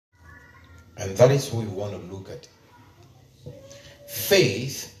And that is what we want to look at.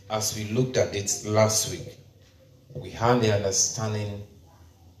 Faith, as we looked at it last week, we had the understanding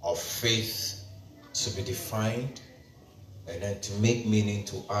of faith to be defined and then to make meaning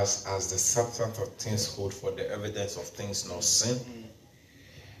to us as the substance of things hoped for, the evidence of things not seen.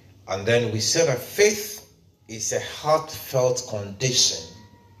 And then we said that faith is a heartfelt condition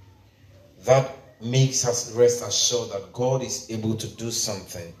that makes us rest assured that God is able to do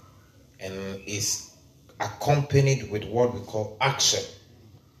something and is accompanied with what we call action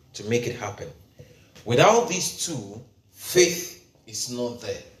to make it happen. Without these two, faith is not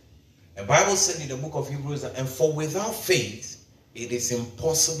there. The Bible said in the book of Hebrews that, and for without faith, it is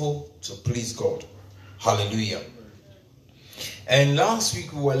impossible to please God. Hallelujah. And last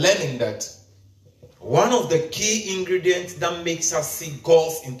week we were learning that one of the key ingredients that makes us see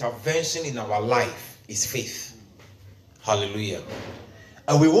God's intervention in our life is faith. Hallelujah.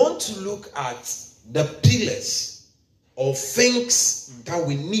 And we want to look at the pillars of things that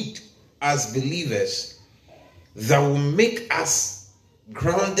we need as believers that will make us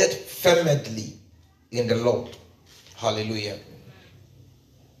grounded firmly in the Lord. Hallelujah.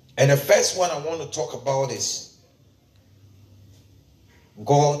 And the first one I want to talk about is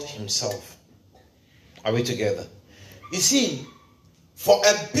God Himself. Are we together? You see, for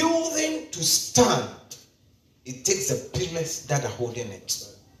a building to stand, it takes the pillars that are holding it.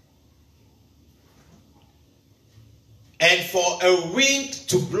 And for a wind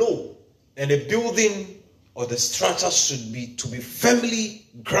to blow, and the building or the structure should be to be firmly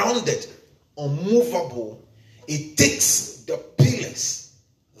grounded, unmovable, it takes the pillars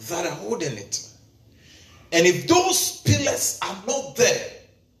that are holding it. And if those pillars are not there,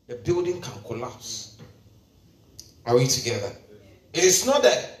 the building can collapse. Are we together? It is not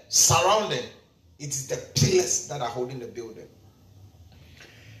the surrounding, it is the pillars that are holding the building.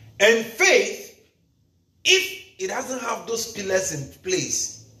 And faith, if it doesn't have those pillars in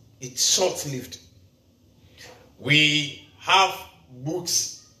place, it's short-lived. We have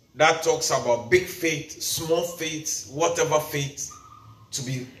books that talks about big faith, small faith, whatever faith to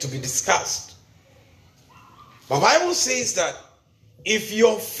be discussed. But the Bible says that if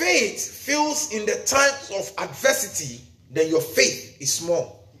your faith fails in the times of adversity, then your faith is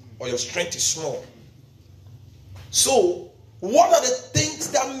small or your strength is small. So, what are the things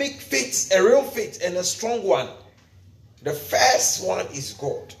that make faith a real faith and a strong one? The first one is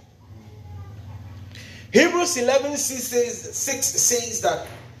God. Hebrews 11:6 says that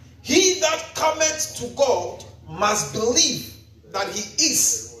he that cometh to God must believe that He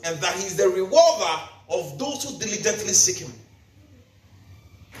is, and that He is the rewarder of those who diligently seek Him.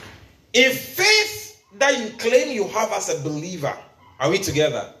 If faith that you claim you have as a believer, are we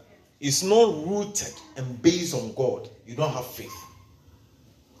together, is not rooted and based on God, you don't have faith.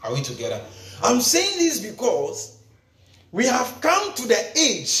 Are we together? I'm saying this because we have come to the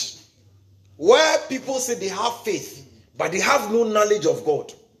age where people say they have faith, but they have no knowledge of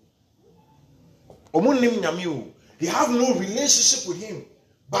God. They have no relationship with Him,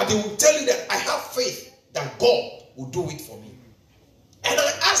 but they will tell you that I have faith that God will do it for me. And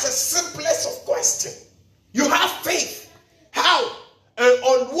I ask the simplest of questions. You have faith. How? And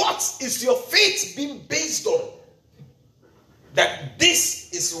on what is your faith being based on? That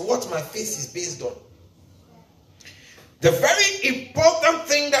this is what my faith is based on. The very important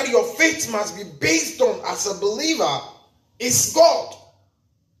thing that your faith must be based on as a believer is God.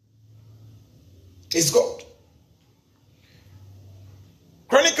 Is God.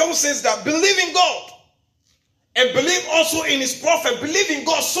 Chronicles says that believe in God and believe also in His prophet. Believe in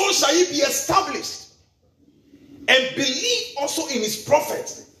God, so shall ye be established. And believe also in His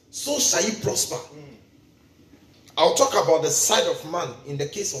prophet, so shall ye prosper. I'll talk about the side of man in the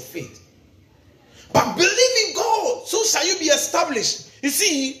case of faith. But believe in God, so shall you be established. You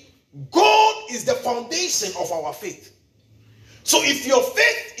see, God is the foundation of our faith. So if your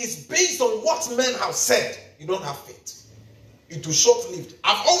faith is based on what men have said, you don't have faith. It will short-lived.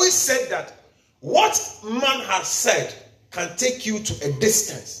 I've always said that what man has said can take you to a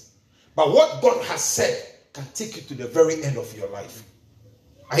distance. But what God has said can take you to the very end of your life.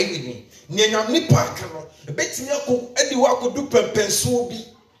 Are you with me?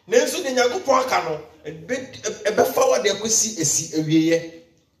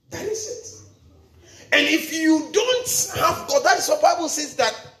 That is it. And if you don't have God, that is what the Bible says,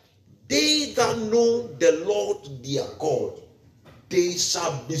 that they that know the Lord their God, they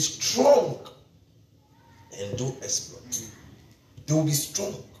shall be strong and do exploits. They will be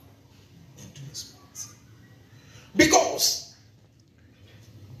strong and do exploits. Because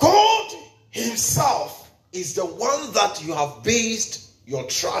God Himself is the one that you have based your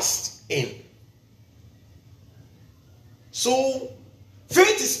trust in. So,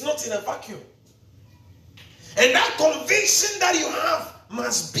 faith is not in a vacuum. And that conviction that you have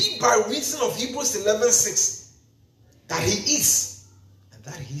must be by reason of Hebrews 11:6, that he is, and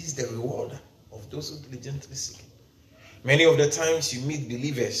that he is the rewarder of those who diligently seek him. Many of the times you meet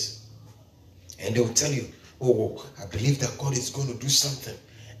believers and they will tell you, oh, I believe that God is going to do something.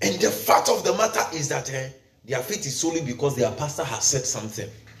 And the fact of the matter is that their faith is solely because their pastor has said something.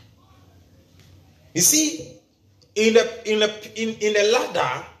 You see, in a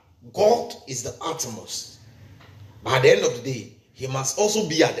ladder, God is the uttermost. But at the end of the day, he must also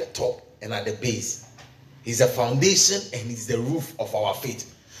be at the top and at the base. He's the foundation and he's the roof of our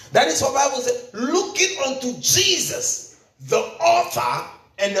faith. That is what the Bible says, looking unto Jesus, the author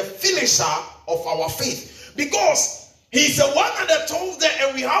and the finisher of our faith. Because he's the one at the top there,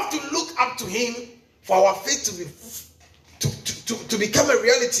 and we have to look up to him for our faith to become a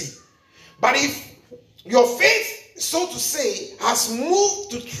reality. But if your faith, so to say, has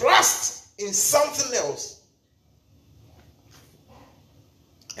moved to trust in something else,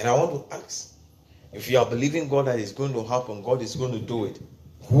 and I want to ask, if you are believing God that is going to happen, God is going to do it,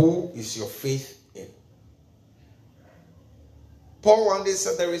 who is your faith in? Paul one day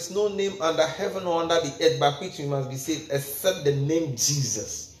said, there is no name under heaven or under the earth by which we must be saved except the name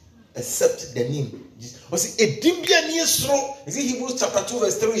Jesus. Except the name Jesus. Is it Hebrews chapter 2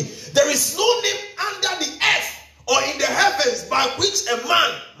 verse 3? There is no name under the earth or in the heavens by which a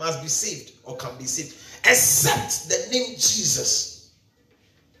man must be saved or can be saved except the name Jesus.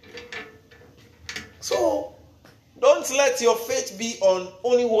 So, don't let your faith be on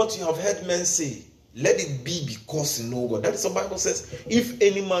only what you have heard men say. Let it be because you know God. That is what the Bible says. If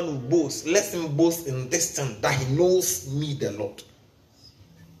any man will boast, let him boast in this thing, that he knows me, the Lord.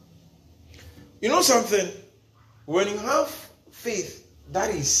 You know something? When you have faith that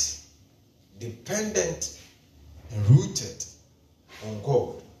is dependent and rooted on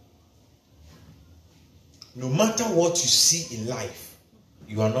God, no matter what you see in life,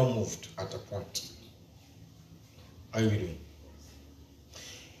 you are not moved at a point. Are you with me?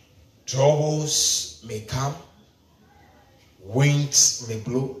 Troubles may come, winds may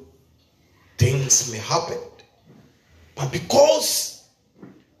blow, things may happen. But because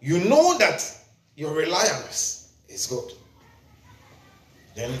you know that your reliance is God,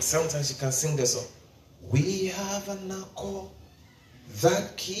 then sometimes you can sing the song. We have an anchor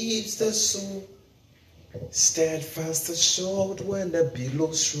that keeps the soul steadfast assured when the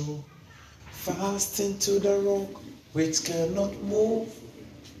billows roll, fast into the rock which cannot move.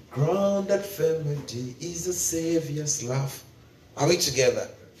 Grounded firmity is the Savior's love. Are we together?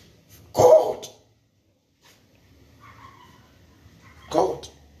 God. God.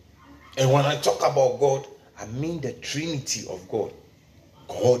 And when I talk about God, I mean the Trinity of God.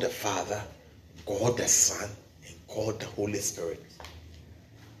 God the Father, God the Son, and God the Holy Spirit.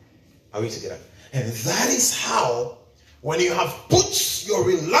 Are we together? And that is how, when you have put your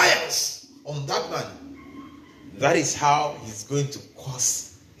reliance on that man, that is how he's going to cause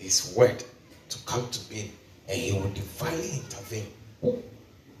his word to come to being, and he will divinely intervene.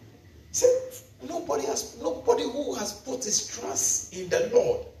 See, nobody who has put his trust in the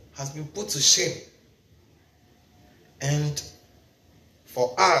Lord has been put to shame. And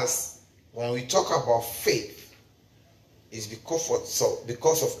for us, when we talk about faith, it's because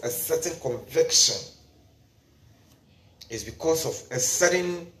of a certain conviction. It's because of a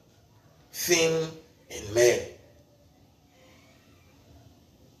certain thing in man.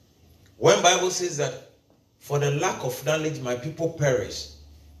 When the Bible says that for the lack of knowledge my people perish,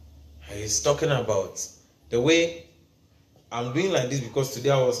 he's talking about the way I'm doing like this because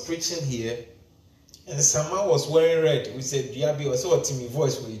today I was preaching here and someone was wearing red. We said, Diaby was so Timmy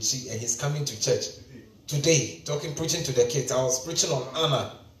voice with and he's coming to church. Today, preaching to the kids. I was preaching on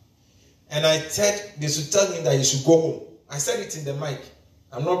Anna. And I said they should tell him that he should go home. I said it in the mic.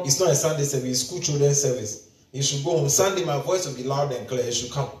 It's not a Sunday service, it's school children's service. He should go home. Sunday my voice will be loud and clear. He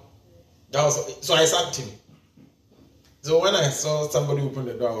should come. So I sacked him. So when I saw somebody open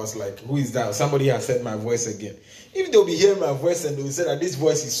the door, I was like, who is that? Somebody has said my voice again. If they'll be hearing my voice and they'll say that this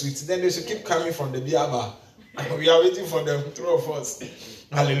voice is sweet, then they should keep coming from the beer bar. We are waiting for them, two of us.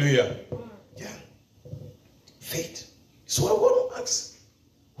 Hallelujah. Yeah. Faith. So I want to ask,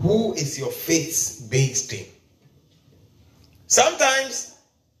 who is your faith based in? Sometimes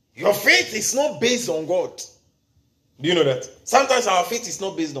your faith is not based on God. Do you know that? Sometimes our faith is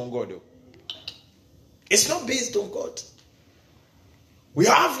not based on God, though. It's not based on God. We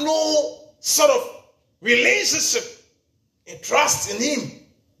have no sort of relationship and trust in him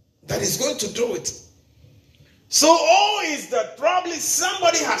that is going to do it. So all is that probably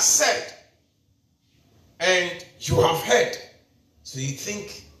somebody has said, and you have heard, so you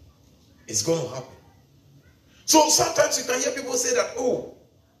think it's going to happen. So sometimes you can hear people say that, oh,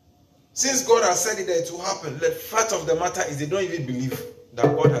 since God has said it that it will happen, the fact of the matter is they don't even believe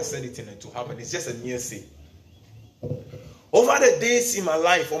that God has said it and it will happen. It's just a mere say. Over the days in my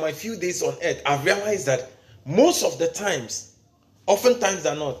life, or my few days on earth, I've realized that most of the times, oftentimes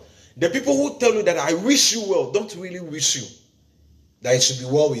than not, the people who tell you that I wish you well don't really wish you that it should be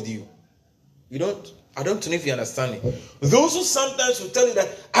well with you. I don't know if you understand me. Those who sometimes will tell you that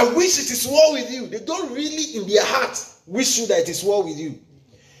I wish it is well with you, they don't really in their heart wish you that it is well with you.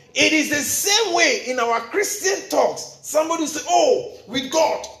 It is the same way in our Christian talks. Somebody will say, oh, with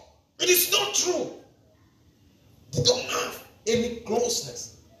God. It is not true. They don't have any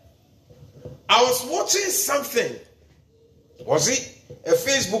closeness. I was watching something. Was it a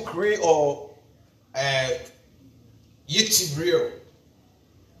Facebook reel or a YouTube reel?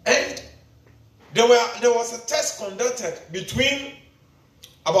 And there was a test conducted between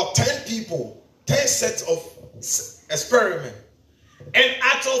about 10 people, 10 sets of experiment. And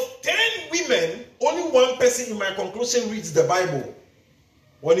out of 10 women, only one person in my conclusion reads the Bible.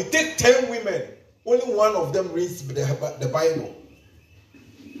 When you take 10 women, only one of them reads the Bible.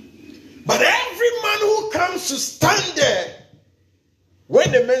 But every man who comes to stand there,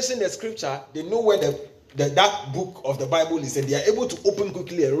 when they mention the scripture, they know where that book of the Bible is, and they are able to open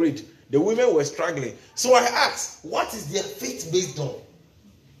quickly and read. The women were struggling. So I asked, what is their faith based on?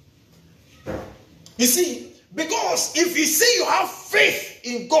 You see, because if you say you have faith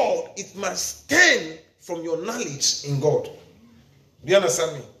in God, it must stem from your knowledge in God. Do you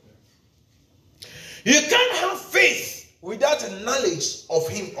understand me? You can't have faith without a knowledge of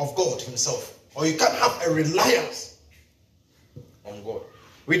Him, of God Himself. Or you can't have a reliance on God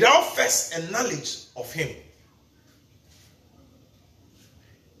without first a knowledge of Him.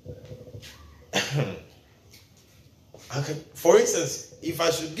 Okay. For instance, if I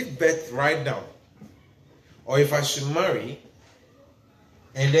should give birth right now, or if I should marry,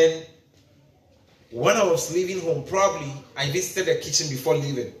 and then when I was leaving home, probably I visited the kitchen before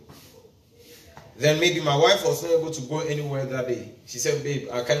leaving. Then maybe my wife was not able to go anywhere that day. She said, babe,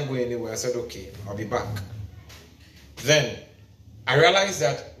 I can't go anywhere. I said, okay, I'll be back. Then I realized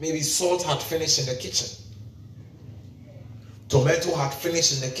that maybe salt had finished in the kitchen. Tomato had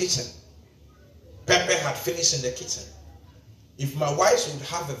finished in the kitchen. Pepper had finished in the kitchen. If my wife would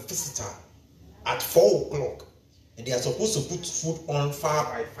have a visitor at 4 o'clock, and they are supposed to put food on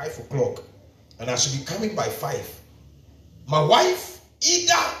fire by 5 o'clock, and I should be coming by 5. My wife,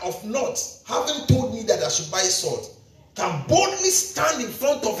 either of not having told me that I should buy salt, can boldly stand in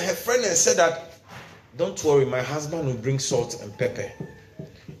front of her friend and say that, don't worry, my husband will bring salt and pepper.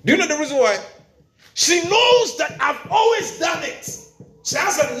 Do you know the reason why? She knows that I've always done it. She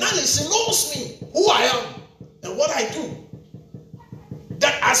has a knowledge. She knows me, who I am, and what I do.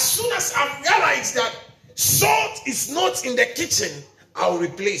 That as soon as I've realized that salt is not in the kitchen, I'll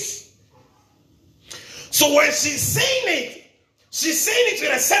replace. So when she's saying it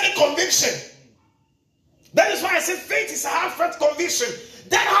with a certain conviction. That is why I said faith is a heartfelt conviction.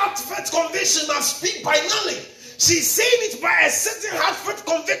 That heartfelt conviction must speak by knowledge. She's saying it by a certain heartfelt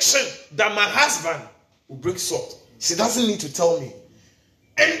conviction that my husband will bring salt. She doesn't need to tell me.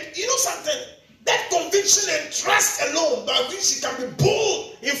 And you know something? That conviction and trust alone, by which she can be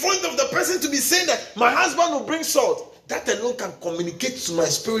bold in front of the person to be saying that my husband will bring salt, that alone can communicate to my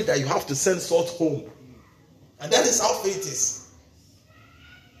spirit that you have to send salt home. And that is how faith is.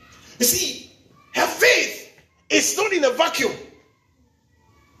 You see, her faith is not in a vacuum.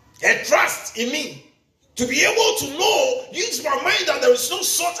 Her trust in me to be able to know, use my mind that there is no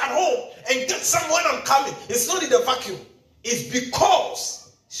salt at home and get some when I'm coming. It's not in a vacuum. It's because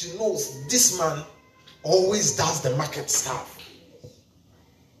she knows this man always does the market stuff.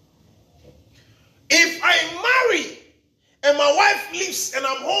 If I marry and my wife leaves and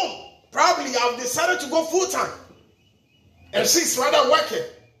I'm home, probably I've decided to go full time. And she's rather working.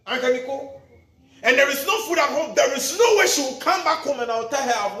 And there is no food at home. There is no way she will come back home and I'll tell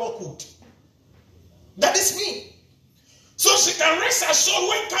her I've not cooked. That is me. So she can rest assured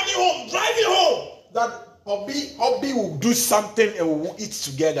when coming home, driving home, that Hobby will do something and we will eat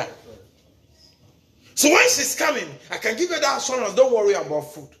together. So when she's coming, I can give her that assurance, don't worry about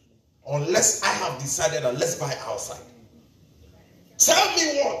food. Unless I have decided that let's buy outside. Tell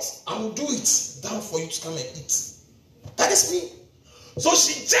me what, I will do it down for you to come and eat. That is me. So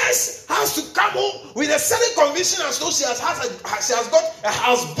she just has to come home with a certain conviction as though she has got a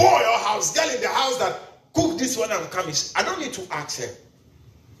house boy or house girl in the house that cook this when I'm coming. I don't need to ask her.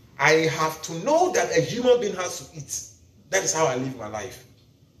 I have to know that a human being has to eat. That is how I live my life.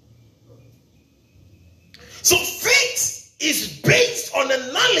 So faith is based on the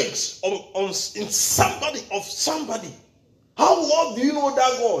knowledge of somebody. How well do you know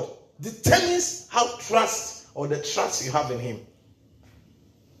that God determines how trust or the trust you have in him.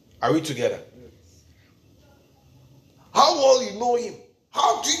 Are we together? How well you know him?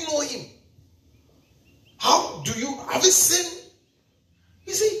 How do you know him? Have you seen?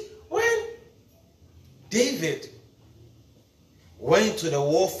 You see, when David went to the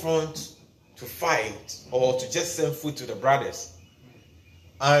war front to fight or to just send food to the brothers,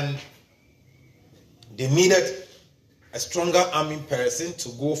 and they needed a stronger army person to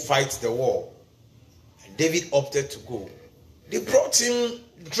go fight the war, and David opted to go. They brought him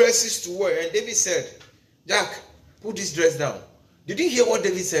dresses to wear, and David said, Jack, put this dress down. Did you hear what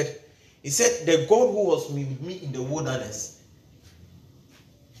David said? He said, the God who was with me in the wilderness.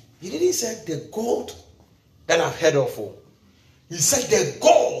 He didn't say the God that I've heard of. He said the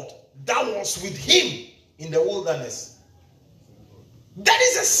God that was with him in the wilderness. That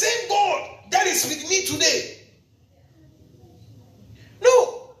is the same God that is with me today.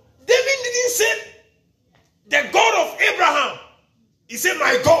 No, David didn't say the God of Abraham. He said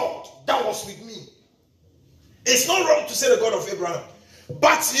my God that was with me. It's not wrong to say the God of Abraham.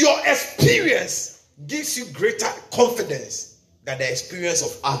 But your experience gives you greater confidence than the experience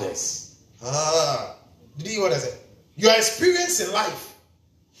of others. Did you hear what I said? Your experience in life,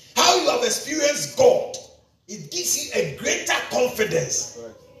 how you have experienced God, it gives you a greater confidence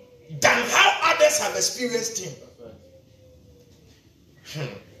than how others have experienced him.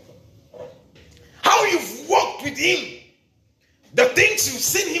 How you've walked with him, the things you've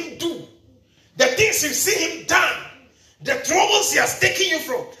seen him do, the things you've seen him done, the troubles he has taken you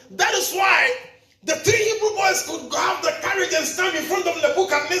from. That is why the three Hebrew boys could have the courage and stand in front of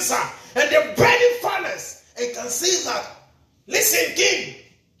Nebuchadnezzar and the burning furnace and can say that, listen, king,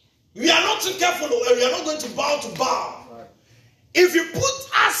 we are not too careful, we are not going to bow to bow. Right. If you put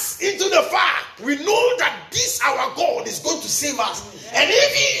us into the fire, we know that this our God is going to save us. And even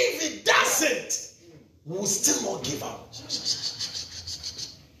if he doesn't, we will still not give up.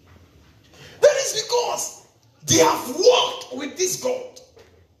 That is because they have walked with this God.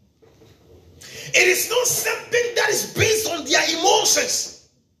 It is not something that is based on their emotions.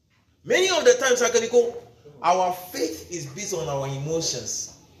 Many of the times, our faith is based on our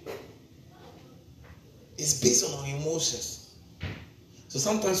emotions. It's based on our emotions. So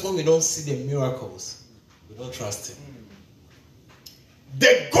sometimes when we don't see the miracles, we don't trust him.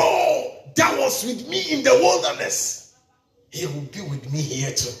 The God that was with me in the wilderness, he will be with me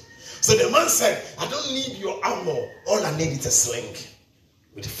here too. So the man said, I don't need your armor. All I need is a sling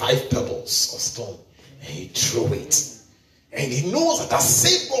with 5 pebbles of stone. And he threw it. And he knows that that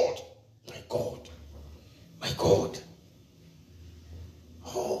same God, my God, my God.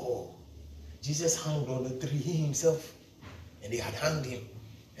 Oh, Jesus hung on the tree, he himself. And they had hanged him.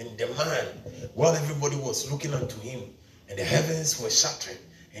 And the man, while everybody was looking unto him, and the heavens were shattered.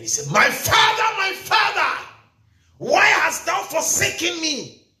 And he said, my Father, why hast thou forsaken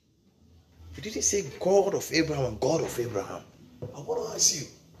me? He didn't say God of Abraham, God of Abraham. I want to ask you,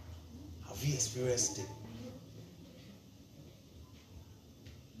 have you experienced it?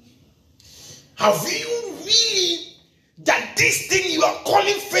 Have you really, that this thing you are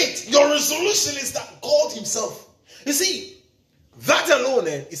calling faith, your resolution is that God himself? You see, that alone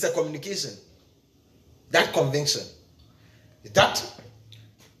is a communication. That conviction. That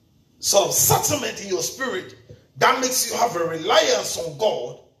sort of settlement in your spirit that makes you have a reliance on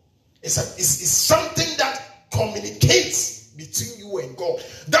God. It's something that communicates between you and God.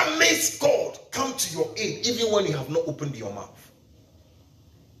 That makes God come to your aid even when you have not opened your mouth.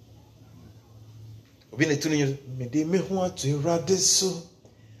 Did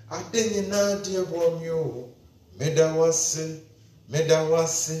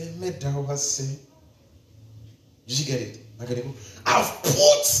you get it? I've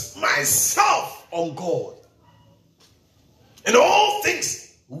put myself on God. And all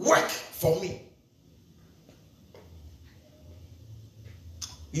things work for me.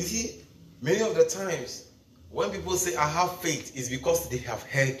 You see, many of the times when people say I have faith, it's because they have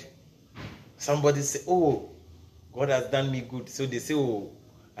heard somebody say, oh, God has done me good. So they say, oh,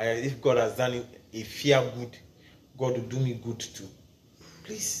 if God has done it, if you are good, God will do me good too.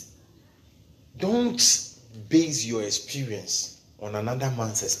 Please, don't base your experience on another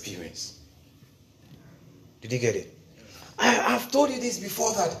man's experience. Did you get it? I've told you this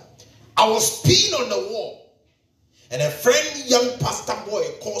before, that I was peeing on the wall, and a friend, young pastor boy,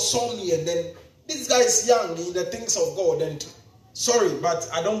 saw me, and then this guy is young in the things of God, and sorry, but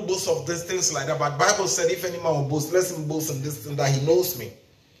I don't boast of these things like that, but Bible said if any man will boast, let him boast in this thing that he knows me.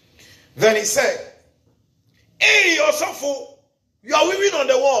 Then he said, Hey, Osofo, you are weaving on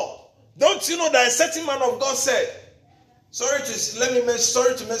the wall. Don't you know that a certain man of God said, sorry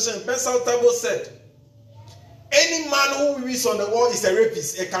to mention, Bessel Tabo said, any man who weaves on the wall is a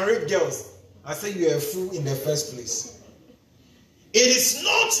rapist. He can rape girls. I said, you are a fool in the first place. It is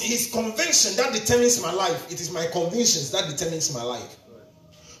not his conviction that determines my life. It is my convictions that determines my life.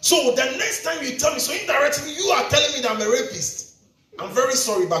 So the next time you tell me, so indirectly you are telling me that I'm a rapist. I'm very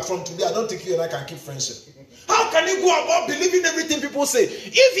sorry, but from today I don't think you and I can keep friendship. How can you go about believing everything people say?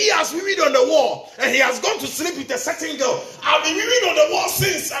 If he has weaved on the wall and he has gone to sleep with a certain girl, I've been weaving on the wall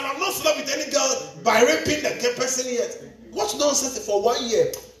since and I've not slept with any girl by raping the person yet. What nonsense for 1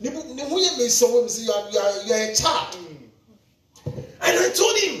 year? You are a child. And I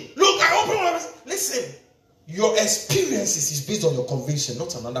told him, look, I opened my eyes. Listen, your experiences is based on your conviction,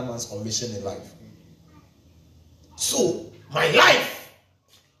 not another man's conviction in life. So, my life,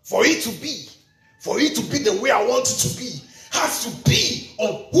 for it to be the way I want it to be, has to be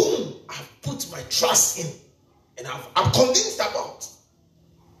on whom I've put my trust in. And I'm convinced about.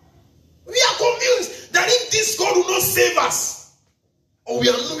 We are convinced that if this God will not save us, or we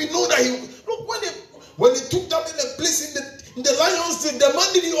know that he, look, when they took them in the place in the lion's den, the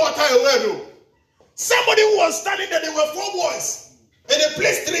man didn't utter a word though. Somebody who was standing there, there were 4 boys, and they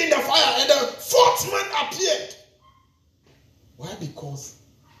placed 3 in the fire, and the 4th man appeared. Why? Because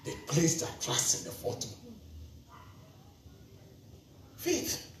they placed their trust in the 4th man.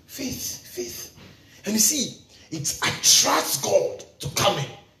 Faith. And you see, I trust God to come in.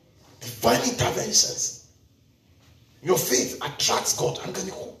 Divine interventions. Your faith attracts God. I'm going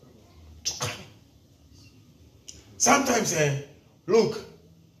to go to come in. Sometimes, look,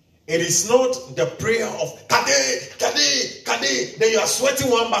 it is not the prayer of Kade, then you are sweating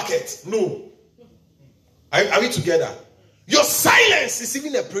 1 bucket. No. Are we together? Your silence is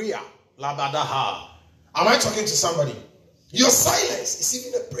even a prayer. Labadaha. Am I talking to somebody? Your silence is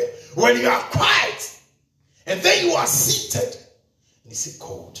even a prayer. When you are quiet, and then you are seated, and you say,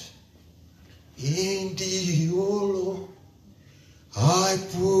 God, in thee, O Lord, I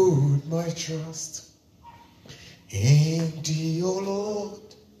put my trust. In thee, O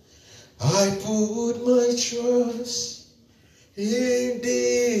Lord, I put my trust. In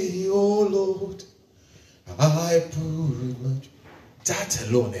thee, O Lord, I put my trust. That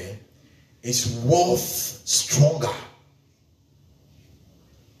alone is worth stronger.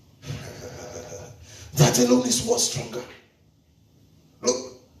 That alone is worth stronger.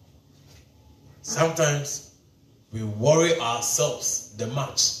 Look, sometimes we worry ourselves the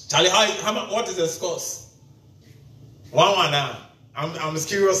match. Charlie, what is the scores? 1-1 now. I'm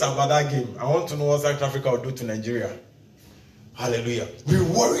curious about that game. I want to know what South Africa will do to Nigeria. Hallelujah. We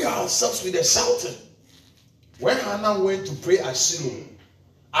worry ourselves with the shouting. When Hannah went to pray at Shiloh,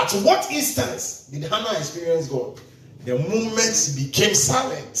 at what instance did Hannah experience God? The moment she became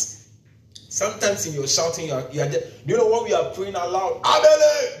silent. Sometimes in your shouting, you are there. Do you know what we are praying aloud?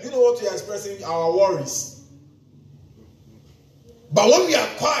 Abele! Do you know what we are expressing? Our worries. But when we are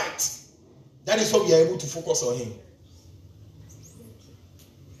quiet, that is what we are able to focus on Him.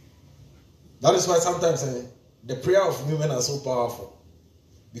 That is why sometimes the prayer of women are so powerful.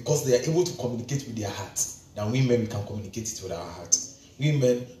 Because they are able to communicate with their hearts. Than we men, we can communicate it with our hearts. We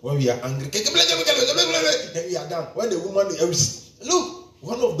men, when we are angry, then we are done. When the woman is, look,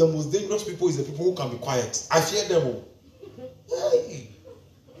 one of the most dangerous people is the people who can be quiet. I fear them all.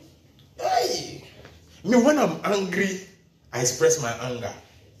 Hey. Me, when I'm angry, I express my anger.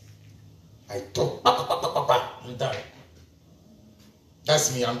 I talk. I'm done. That's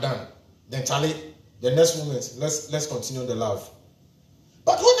me, I'm done. Then Charlie, the next moment, let's continue the love.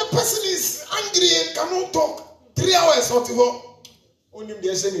 But when the person is angry and cannot talk, 3 hours or 2, only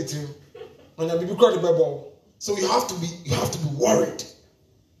there's anything. So you have to be worried.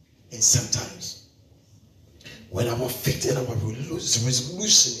 And sometimes, when our faith and our resolution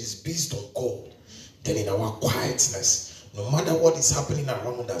is based on God, then in our quietness, no matter what is happening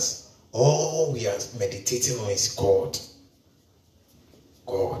around us, all we are meditating on is God.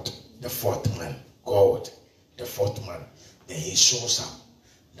 God, the 4th man. God, the 4th man. Then He shows up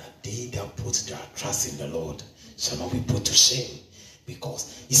that they that put their trust in the Lord shall not be put to shame.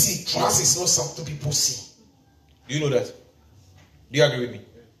 Because, you see, trust is not something people see. Do you know that? Do you agree with me?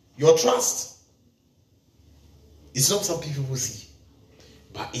 Your trust is not something people see.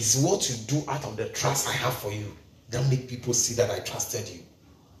 But it's what you do out of the trust I have for you that make people see that I trusted you.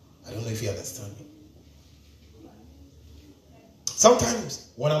 I don't know if you understand me. Sometimes,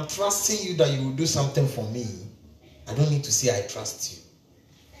 when I'm trusting you that you will do something for me, I don't need to say I trust you.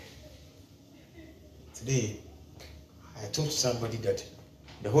 Today, I told somebody that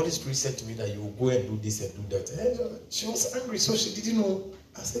The Holy Spirit said to me that you will go and do this and do that. And she was angry, so she didn't know.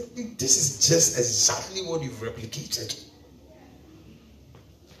 I said, this is just exactly what you've replicated.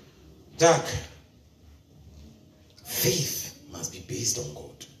 Jack, faith must be based on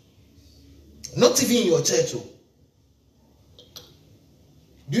God. Not even in your church. Oh.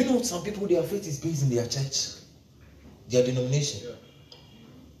 Do you know some people, their faith is based in their church, their denomination? Yeah.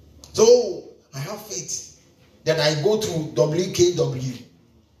 So, I have faith that I go to WKW,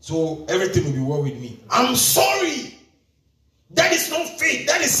 so everything will be well with me. I'm sorry. That is not faith.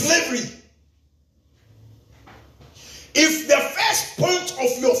 That is slavery. If the first point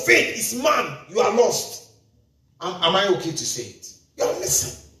of your faith is man, you are lost. Am I okay to say it? You are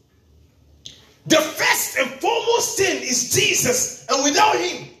missing. The first and foremost thing is Jesus, and without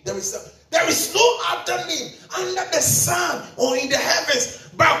him, there is no other name under the sun or in the heavens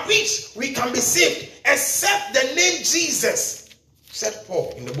by which we can be saved except the name Jesus, said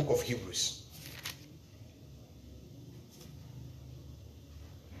Paul in the book of Hebrews.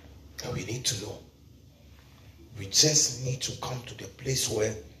 And we need to know. We just need to come to the place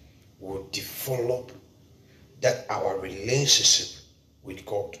where we'll develop that our relationship with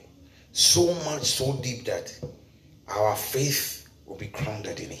God so much, so deep that our faith will be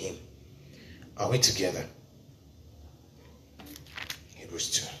grounded in him. Are we together?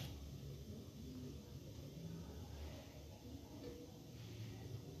 Hebrews 2.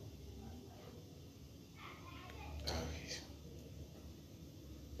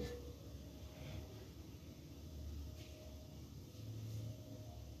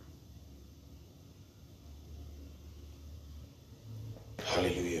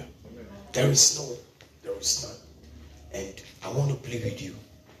 Hallelujah. There is none. And I want to plead with you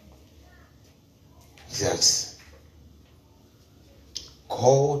that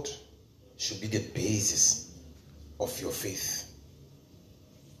God should be the basis of your faith.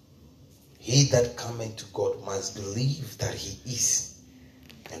 He that cometh to God must believe that he is,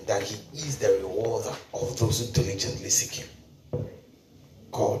 and that he is the rewarder of those who diligently seek him.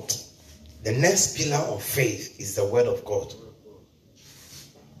 God. The next pillar of faith is the word of God.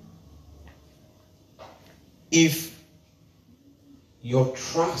 If your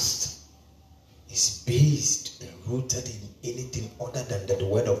trust is based and rooted in anything other than the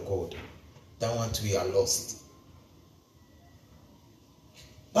word of God, that one too, we are lost.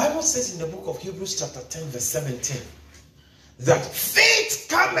 Bible says in the book of Hebrews chapter 10 verse 17 that faith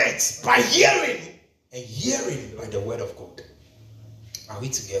cometh by hearing, and hearing by the word of God. Are we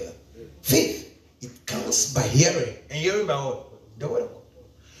together? Faith, it comes by hearing, and hearing by what? The word of God.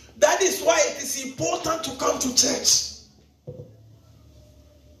 That is why it is important to come to church.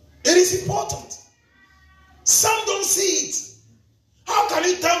 It is important. Some don't see it. How can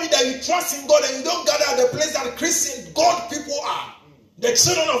you tell me that you trust in God and you don't gather at the place that Christian God people are? The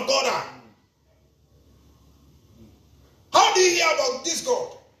children of God are. How do you hear about this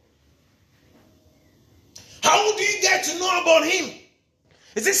God? How do you get to know about him?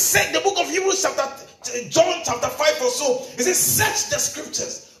 Is it said the book of Hebrews John chapter 5 or so? Is it search the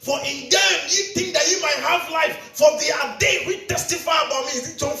scriptures? For in them you think that you might have life, for they are they which testify about me.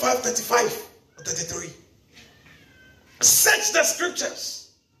 Is it John 5:35 or 33? Search the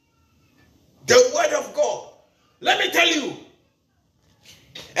scriptures. The word of God. Let me tell you,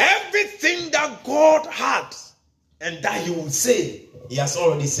 everything that God had and that he will say, he has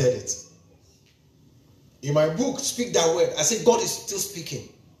already said it. In my book, Speak That Word, I say God is still speaking.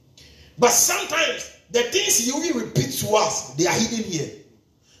 But sometimes the things he will repeat to us, they are hidden here.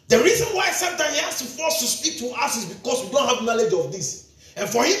 The reason why sometimes he has to force to speak to us is because we don't have knowledge of this. And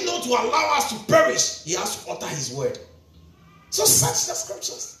for him not to allow us to perish, he has to utter his word. So search the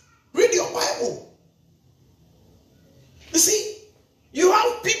scriptures. Read your Bible. You see, you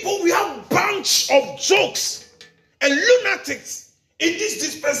have people, we have a bunch of jokes and lunatics in this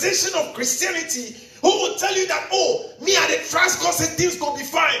dispensation of Christianity who will tell you that, oh, me and the trust God said things will be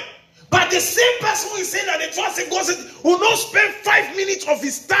fine. But the same person who is saying that the trust in God said will not spend 5 minutes of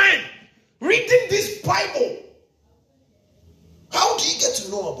his time reading this Bible. How do you get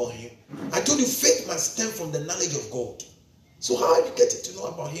to know about him? I told you faith must stem from the knowledge of God. So how are you getting to know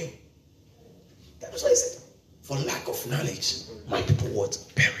about him? That is why he said, for lack of knowledge, my people what?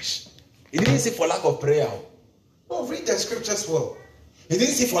 Perish. He didn't say for lack of prayer. No, read the scriptures well. He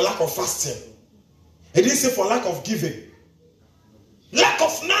didn't say for lack of fasting. He didn't say for lack of giving. Lack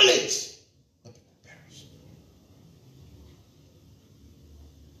of knowledge. My people perish.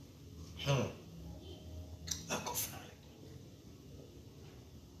 Lack of knowledge.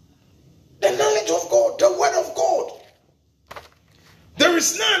 The knowledge of God, the word of God. There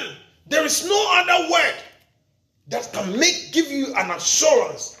is none. There is no other word that can can give you an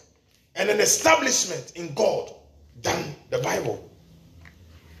assurance and an establishment in God than the Bible.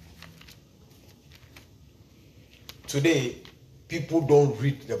 Today, people don't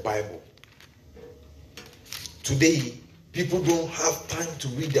read the Bible. Today, people don't have time to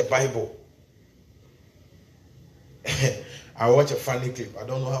read the Bible. I watched a funny clip. I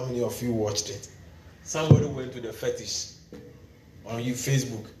don't know how many of you watched it. Somebody went to the fetish on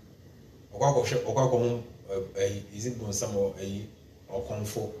Facebook. Is it going somewhere or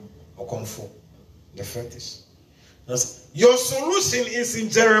comfort? The fetish. Your solution is in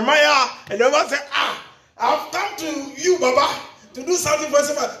Jeremiah. And the man said, I've come to you, Baba, to do something for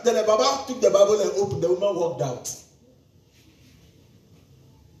someone. Then the Baba took the Bible and opened. The woman walked out.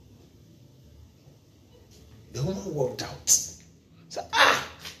 The woman walked out. Said,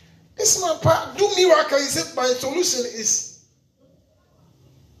 this man do miracle. He said, my solution is.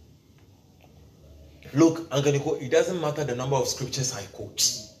 Look, Anganiko, it doesn't matter the number of scriptures I quote.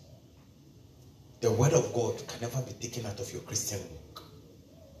 The word of God can never be taken out of your Christian walk.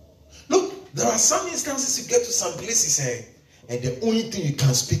 Look, there are some instances you get to some places and the only thing you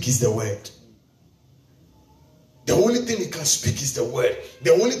can speak is the word. The only thing you can speak is the word.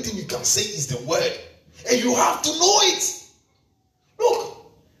 The only thing you can say is the word. And you have to know it. Look,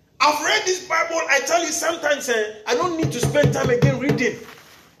 I've read this Bible. I tell you sometimes I don't need to spend time again reading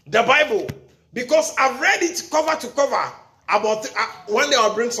the Bible. Because I've read it cover to cover. About one day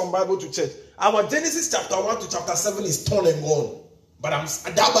I'll bring some Bible to church. About Genesis chapter 1 to chapter 7 is torn and gone. But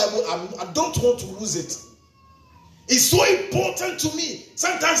that Bible, I don't want to lose it. It's so important to me.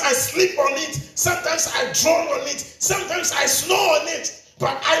 Sometimes I sleep on it. Sometimes I drown on it. Sometimes I snore on it.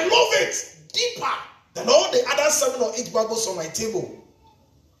 But I love it deeper than all the other 7 or 8 Bibles on my table.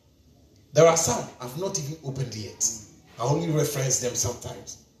 There are some I've not even opened yet. I only reference them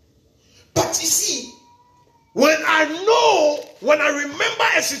sometimes. But you see, when I remember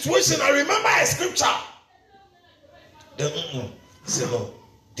a situation, I remember a scripture, then say no,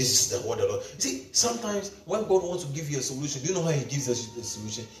 this is the word of the Lord. See, sometimes when God wants to give you a solution, do you know how He gives us the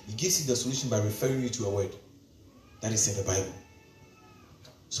solution? He gives you the solution by referring you to a word that is in the Bible.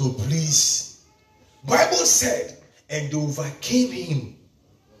 So please, Bible said, and they overcame him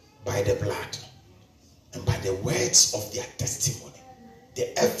by the blood and by the words of their testimony. The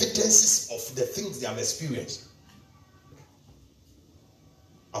evidences of the things they have experienced.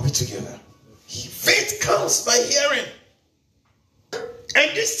 Are we together? Faith comes by hearing.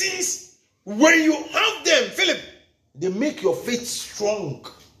 And these things, when you have them, Philip, they make your faith strong.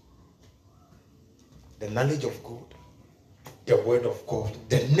 The knowledge of God, the word of God.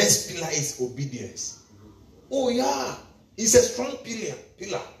 The next pillar is obedience. Oh yeah, it's a strong pillar.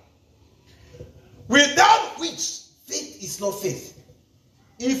 Without which, faith is not faith.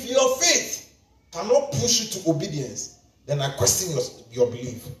 If your faith cannot push you to obedience, then I question your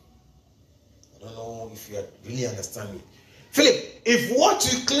belief. I don't know if you really understand me. Philip, if what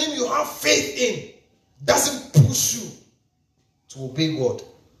you claim you have faith in doesn't push you to obey God,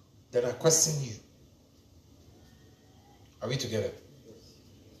 then I question you. Are we together?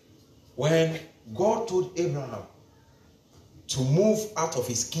 When God told Abraham to move out of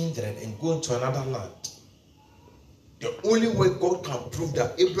his kindred and go into another land, the only way God can prove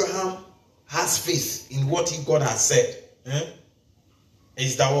that Abraham has faith in what God has said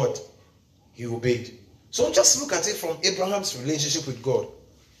is that what? He obeyed. So just look at it from Abraham's relationship with God.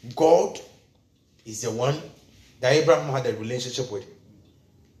 God is the one that Abraham had a relationship with.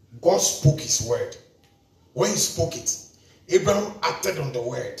 God spoke his word. When he spoke it, Abraham acted on the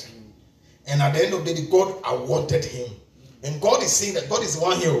word. And at the end of the day, God awarded him. And God is saying that God is the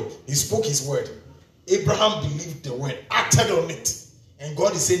one here. He spoke his word. Abraham believed the word, acted on it. And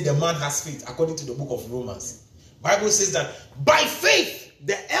God is saying the man has faith, according to the book of Romans. Bible says that by faith,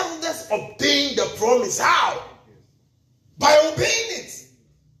 the elders obtained the promise. How? By obeying it.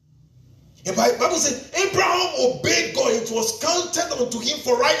 And the Bible says Abraham obeyed God. It was counted unto him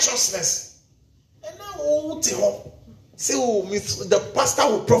for righteousness. And now, the pastor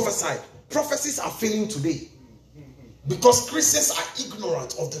will prophesy. Prophecies are failing today. Because Christians are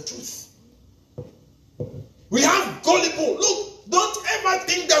ignorant of the truth. We have gullible. Look, don't ever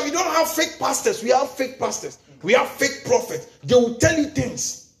think that we don't have fake pastors. We have fake pastors. We have fake prophets. They will tell you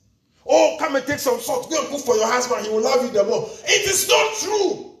things. Oh, come and take some salt. Go and cook for your husband. He will love you the more. It is not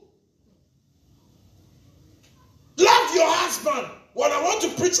true. Love your husband. When I want to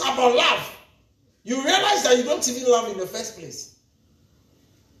preach about love, you realize that you don't even love in the first place.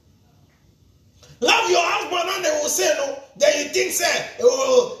 Love your husband and they will say no. Then you think, say,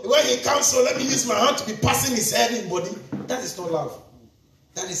 oh, when he comes, so let me use my hand to be passing his head in body. That is not love.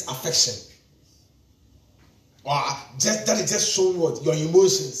 That is affection. Or just that is just showing what? Your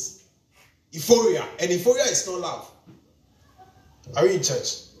emotions. Euphoria. And euphoria is not love. Are we in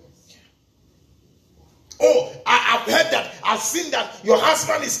church? Oh, I've heard that. I've seen that your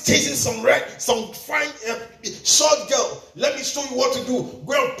husband is chasing some fine short girl. Let me show you what to do.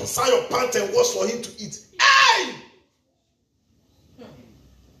 Go and sign your pants and wash for him to eat. Hey!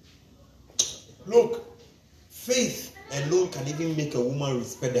 Look, faith alone can even make a woman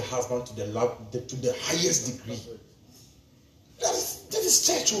respect the husband to the highest degree. That is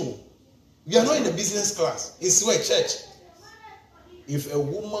church. Oh. We are not in the business class. It's where church. If a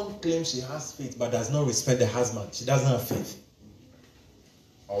woman claims she has faith but does not respect the husband, she doesn't have faith.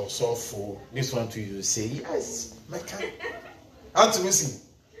 Also, for this one to you say, yes, Mecca. And to listen,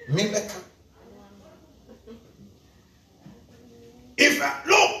 me Mecca. If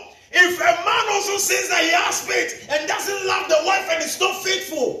a man also says that he has faith and doesn't love the wife and is not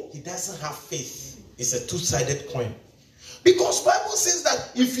faithful, he doesn't have faith. It's a two-sided coin. Because Bible says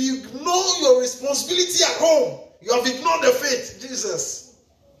that if you ignore your responsibility at home, you have ignored the faith. Jesus.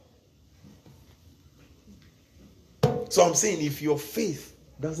 So I'm saying if your faith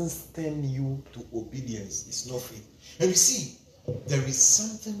doesn't stem you to obedience, it's no faith. And you see, there is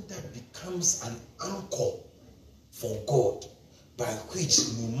something that becomes an anchor for God, by which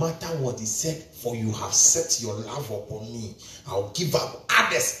no matter what he said, for you have set your love upon me, I'll give up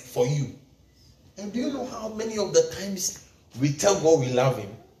others for you. And do you know how many of the times we tell God we love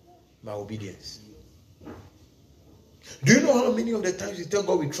him? By obedience. Do you know how many of the times we tell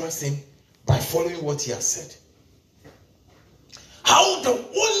God we trust him? By following what he has said. How the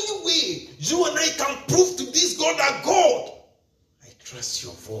only way you and I can prove to this God that God, I trust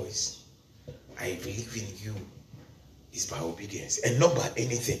your voice, I believe in you, is by obedience and not by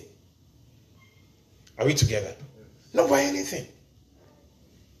anything. Are we together? Not by anything.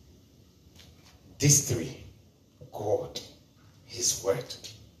 These three: God, his word,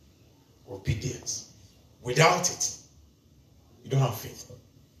 obedience. Without it, you don't have faith.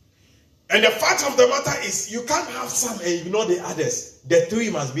 And the fact of the matter is, you can't have some and ignore the others. The three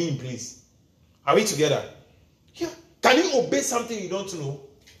must be in place. Are we together? Yeah. Can you obey something you don't know?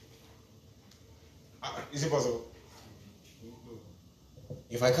 Is it possible?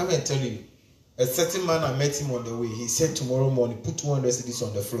 If I come and tell you, a certain man, I met him on the way, he said tomorrow morning, put 200 cedis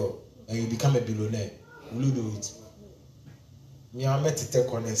on the floor and you become a billionaire. Will you do it? Me, I met it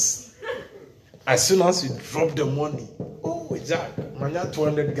honest. As soon as you drop the money, oh, Jack, man,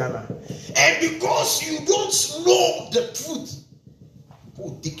 200 Ghana. And because you don't know the truth,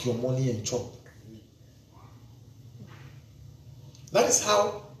 people take your money and chop. That is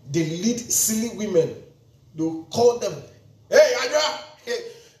how they lead silly women. They'll call them, hey, Adra, hey,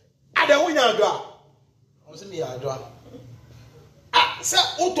 Adra. I was saying, Adra. Ah, sir,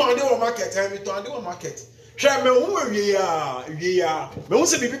 oh, to ande market, I mean, to ande market. Share me who we are. Me who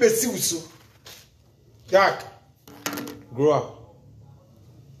say people see usu. Jack, grow up.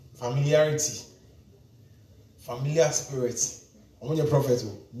 Familiarity, familiar spirits. When your prophet,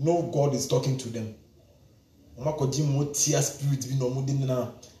 no God is talking to them. Spirit be no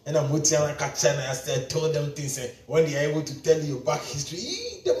more. And I'm waiting and catch and I said, tell them things. When they are able to tell you back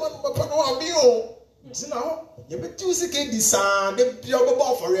history, the man will be on. You know, you bet you say this and the job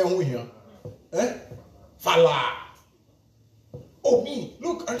for you here. Fala. Oh, me,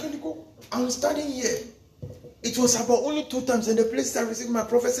 look, Angelico, I'm standing here. It was about only 2 times in the place I received my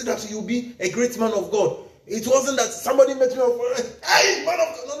prophecy that you'll be a great man of God. It wasn't that somebody met me up. Hey, man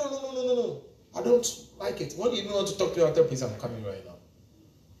of God. No. I don't like it. When you don't want to talk to your therapist, I'm coming right now.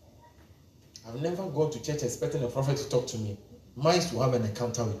 I've never gone to church expecting a prophet to talk to me. Mine is to have an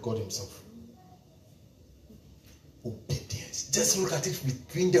encounter with God himself. Obedience. Just look at it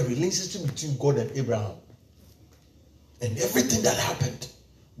between the relationship between God and Abraham. And everything that happened.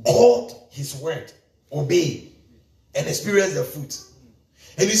 God, his word, obey and experience the fruit.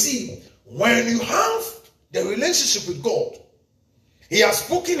 And you see, when you have the relationship with God, he has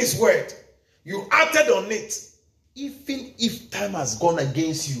spoken his word, you acted on it. Even if time has gone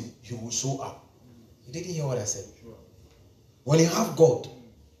against you, he will show up. You didn't hear what I said? When you have God,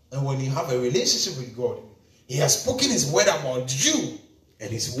 and when you have a relationship with God, he has spoken his word about you, and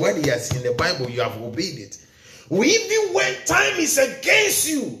his word he has in the Bible, you have obeyed it. Even when time is against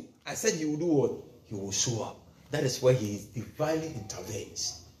you, I said he will do what? He will show up. That is where he divinely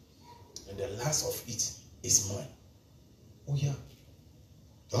intervenes. And the last of it is mine. Oh yeah.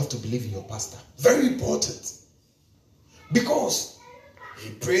 You have to believe in your pastor. Very important. Because he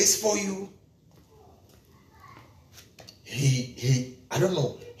prays for you. He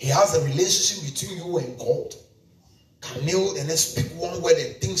has a relationship between you and God. Can kneel and then speak one word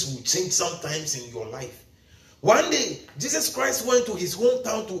and things will change sometimes in your life. One day, Jesus Christ went to his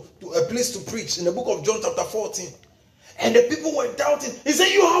hometown to a place to preach in the book of John chapter 14. And the people were doubting. He said,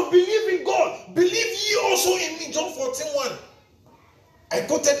 you have believed in God. Believe ye also in me. John 14:1. I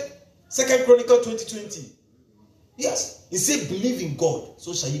quoted 2 Chronicles 20:20. Yes. He said, believe in God,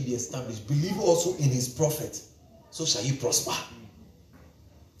 so shall ye be established. Believe also in his prophet, so shall ye prosper.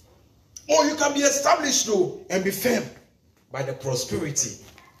 Or you can be established though and be firm by the prosperity.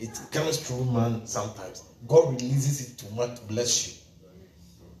 It comes through man sometimes. God releases it to man to bless you.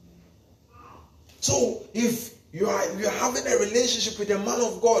 So if you are having a relationship with a man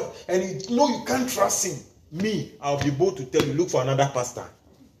of God and you know you can't trust him, I'll be bold to tell you, look for another pastor.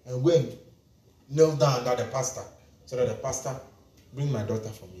 And go and kneel down under the pastor. So that the pastor, bring my daughter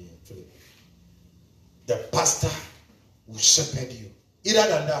for me, Philip. The pastor will shepherd you. Either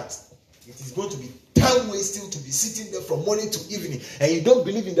than that, it is going to be time wasting to be sitting there from morning to evening and you don't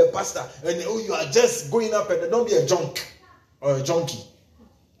believe in the pastor and you are just going up and don't be a junk or a junkie.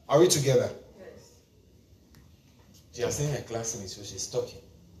 Are we together? Yes. She has seen her classmate, so she's talking.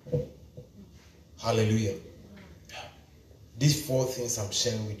 Hallelujah. These 4 things I'm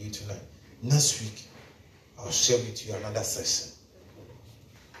sharing with you tonight. Next week, I'll share with you another session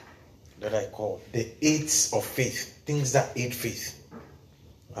that I call the 8s of faith. Things that aid faith.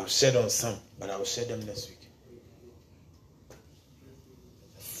 I've shared on some, but I will share them next week.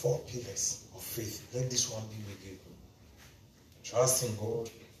 4 pillars of faith. Let this one be with you. Trust in God,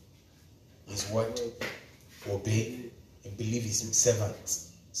 his word, obey, and believe his servant.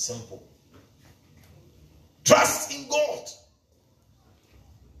 Simple. Trust in God.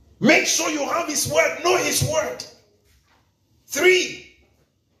 Make sure you have his word. Know his word. 3,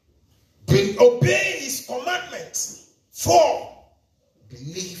 obey his commandments. 4,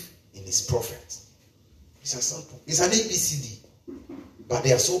 believe in his prophet. It's a simple. It's an ABCD. But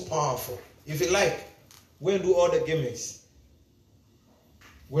they are so powerful. If you like, go and do all the gimmicks.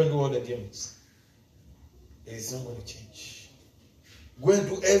 Go and do all the gimmicks. It is not going to change. Go and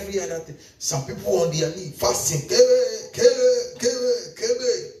do every other thing. Some people on their knee fasting.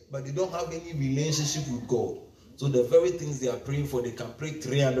 But they don't have any relationship with God. So the very things they are praying for, they can pray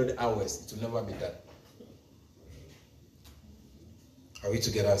 300 hours. It will never be done. Are we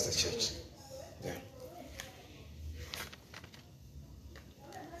together as a church? Yeah.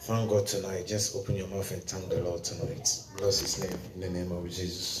 Thank God tonight. Just open your mouth and thank the Lord tonight. Bless his name in the name of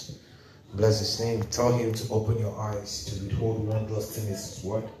Jesus. Bless his name. Tell him to open your eyes to behold wondrous things in his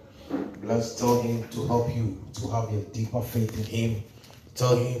word. Tell him to help you to have a deeper faith in him.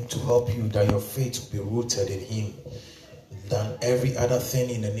 Tell him to help you that your faith will be rooted in him than every other thing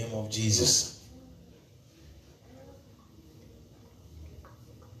in the name of Jesus.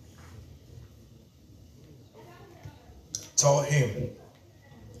 Tell him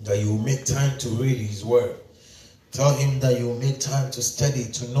that you will make time to read his word. Tell him that you will make time to study,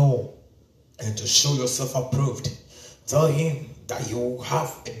 to know, and to show yourself approved. Tell him that you will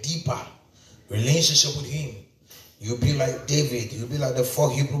have a deeper relationship with him. You'll be like David. You'll be like the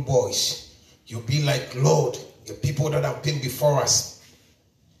 4 Hebrew boys. You'll be like, Lord, the people that have been before us.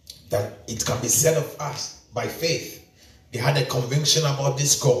 That it can be said of us by faith. They had a conviction about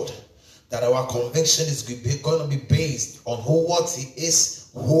this God. That our conviction is going to be based on what he is,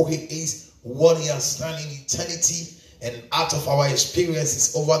 who he is, what he has done in eternity, and out of our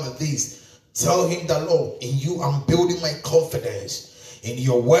experiences over the days. Tell him that, Lord, in you I'm building my confidence. In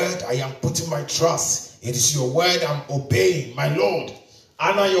your word I am putting my trust. It is your word I'm obeying. My Lord,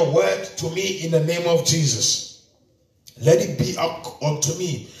 honor your word to me in the name of Jesus. Let it be unto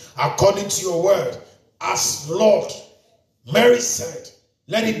me according to your word. As Lord, Mary said,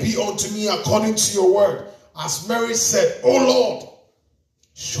 let it be unto me according to your word. As Mary said, oh Lord,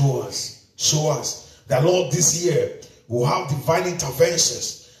 show us that, Lord, this year we'll have divine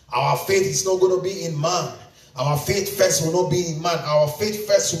interventions. Our faith is not going to be in man. Our faith first will not be in man. Our faith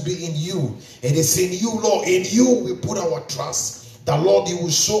first will be in you. It is in you, Lord. In you we put our trust. The Lord, you will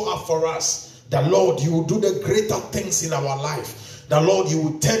show up for us. The Lord, you will do the greater things in our life. The Lord, you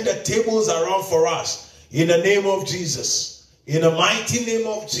will turn the tables around for us. In the name of Jesus. In the mighty name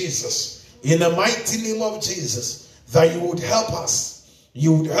of Jesus. In the mighty name of Jesus. That you would help us.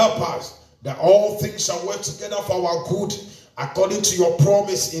 You would help us. That all things shall work together for our good. According to your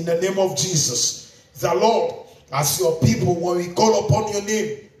promise in the name of Jesus. The Lord, as your people, when we call upon your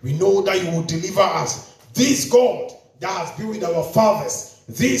name, we know that you will deliver us. This God that has been with our fathers,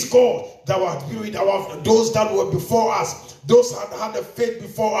 this God that has been with those that were before us, those that had the faith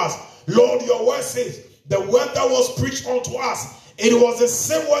before us. Lord, your word says, the word that was preached unto us, it was the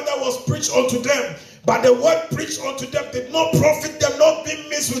same word that was preached unto them. But the word preached unto them did not profit them, not be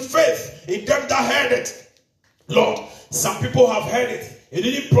mixed with faith in them that heard it. Lord, some people have heard it. It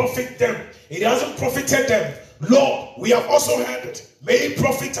didn't profit them. It hasn't profited them. Lord, we have also heard it. May it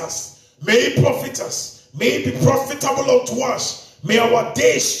profit us. May it profit us. May it be profitable unto us. May our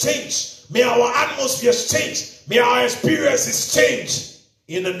days change. May our atmospheres change. May our experiences change.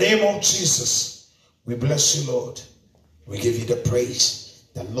 In the name of Jesus, we bless you, Lord. We give you the praise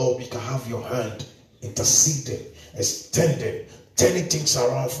that, Lord, we can have your hand interceding, extending, turning things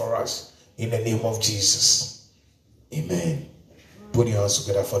around for us. In the name of Jesus. Amen. Put your hands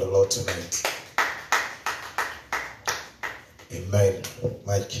together for the Lord tonight. Amen.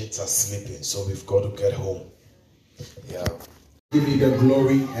 My kids are sleeping, so we've got to get home. Yeah. Give you the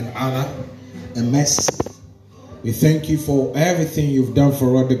glory and honor and mercy. We thank you for everything you've done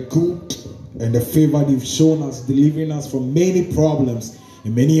for us, the good and the favor you've shown us, delivering us from many problems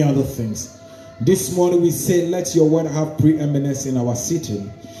and many other things. This morning we say, let your word have preeminence in our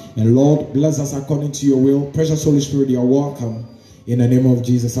sitting. And Lord, bless us according to your will. Precious Holy Spirit, you are welcome. In the name of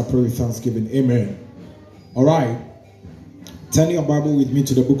Jesus, I pray with thanksgiving. Amen. All right. Turn your Bible with me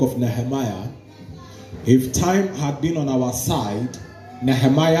to the book of Nehemiah. If time had been on our side,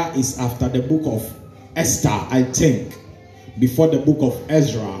 Nehemiah is after the book of Esther, I think, before the book of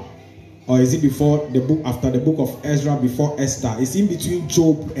Ezra. Or is it before the book, after the book of Ezra, before Esther? It's in between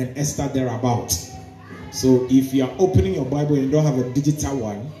Job and Esther thereabout. So if you are opening your Bible and you don't have a digital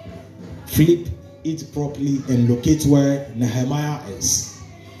one, flip it properly and locate where Nehemiah is.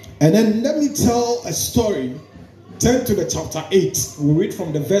 And then let me tell a story. Turn to the chapter 8. We'll read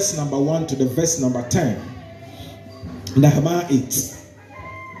from the verse number 1 to the verse number 10. Nehemiah 8.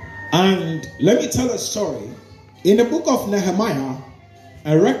 And let me tell a story. In the book of Nehemiah,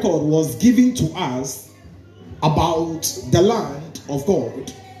 a record was given to us about the land of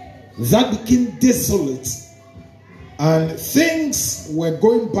God that became desolate. And things were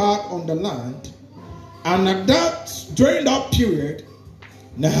going bad on the land. And during that period,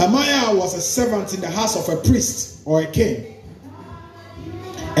 Nehemiah was a servant in the house of a priest or a king.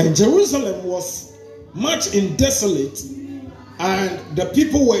 And Jerusalem was much in desolate. And the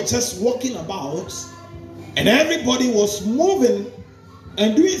people were just walking about. And everybody was moving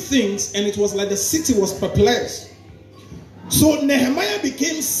and doing things. And it was like the city was perplexed. So Nehemiah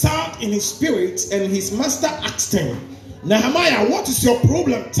became sad in his spirit. And his master asked him, Nehemiah, what is your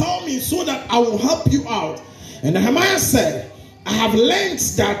problem? Tell me so that I will help you out. And Nehemiah said, I have learned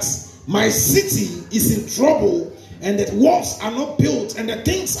that my city is in trouble, and that walls are not built, and the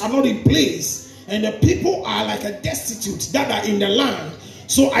things are not in place, and the people are like a destitute that are in the land.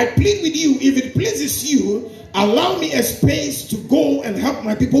 So I plead with you, if it pleases you, allow me a space to go and help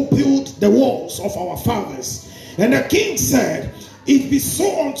my people build the walls of our fathers. And the king said, it be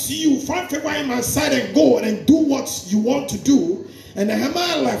so unto you, find favor in my sight and go and do what you want to do. And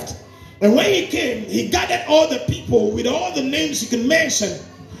Nehemiah left. And when he came, he gathered all the people with all the names you can mention.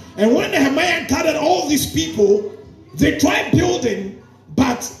 And when Nehemiah gathered all these people, they tried building,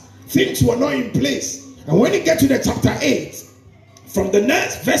 but things were not in place. And when you get to the chapter 8, from the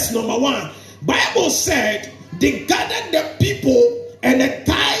next verse number 1, Bible said they gathered the people, and the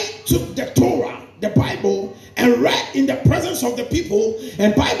guy took the Torah, the Bible, and read in the presence of the people.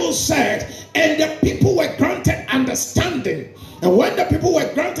 And Bible said, and the people were granted understanding. And when the people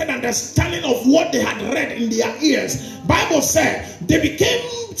were granted understanding of what they had read in their ears, Bible said they became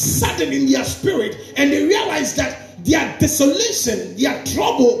saddened in their spirit, and they realized that their desolation, their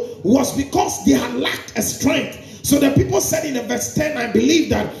trouble was because they had lacked a strength. So the people said in the verse 10, I believe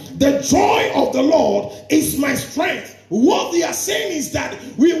that the joy of the Lord is my strength. What they are saying is that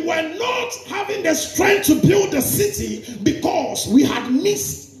we were not having the strength to build the city because we had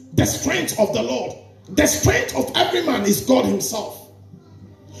missed the strength of the Lord. The strength of every man is God himself.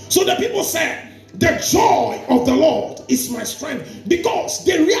 So the people said, the joy of the Lord is my strength, because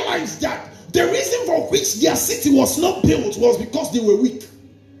they realized that the reason for which their city was not built was because they were weak.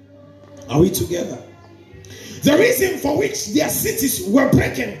 Are we together? The reason for which their cities were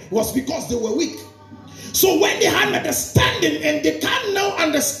breaking was because they were weak. So when they had understanding, and they can now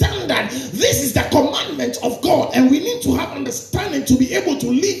understand that this is the commandment of God, and we need to have understanding to be able to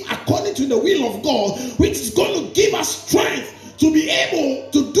live according to the will of God, which is going to give us strength to be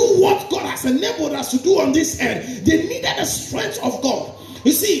able to do what God has enabled us to do on this earth. They needed the strength of God.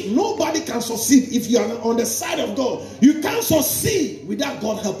 You see, nobody can succeed if you are on the side of God. You can't succeed without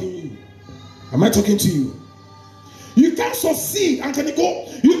God helping you. Am I talking to you? You can't succeed, Anthony, go.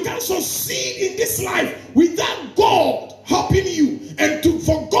 You can't succeed in this life without God helping you. And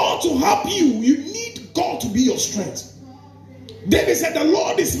for God to help you, you need God to be your strength. David said, the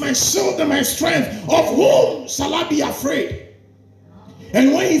Lord is my shield and my strength. Of whom shall I be afraid?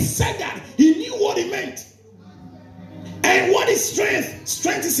 And when he said that, he knew what he meant. And what is strength?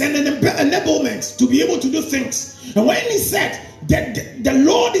 Strength is an enablement to be able to do things. And when he said that the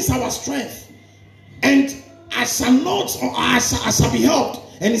Lord is our strength, and I shall not, or I shall be helped.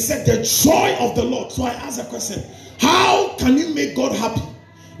 And he said, the joy of the Lord. So I asked a question, how can you make God happy?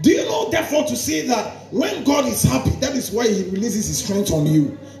 Do you know, therefore, to say that when God is happy, that is why he releases his strength on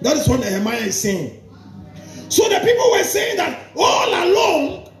you? That is what Nehemiah is saying. So the people were saying that all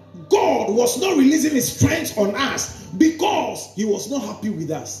along, God was not releasing his strength on us because he was not happy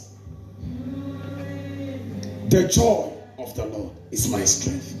with us. The joy of the Lord is my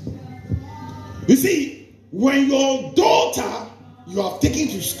strength. You see, when your daughter you have taken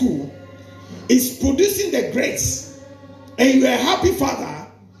to school is producing the grades and you are a happy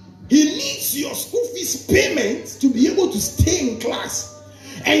father, he needs your school fees payment to be able to stay in class.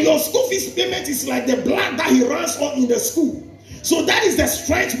 And your school fees payment is like the blood that he runs on in the school. So that is the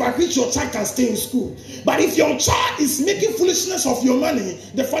strength by which your child can stay in school. But if your child is making foolishness of your money,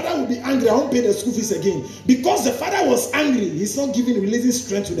 the father will be angry. I won't pay the school fees again. Because the father was angry, he's not releasing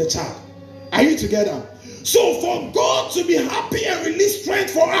strength to the child. Are you together? So for God to be happy and release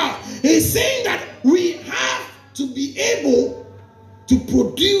strength for us, he's saying that we have to be able to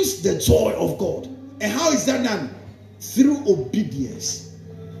produce the joy of God. And how is that done? Through obedience.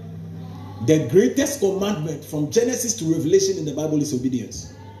 The greatest commandment from Genesis to Revelation in the Bible is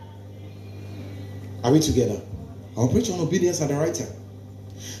obedience. Are we together? I'll preach on obedience at the right time.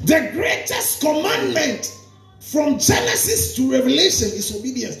 The greatest commandment from Genesis to Revelation is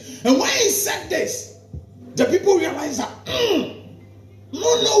obedience. And when he said this, the people realized that,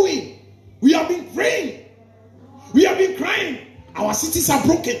 no knowing, we have been praying, we have been crying, our cities are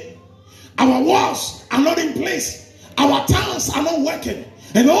broken, our walls are not in place, our towns are not working.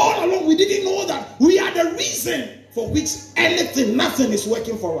 And all along we didn't know that we are the reason for which nothing is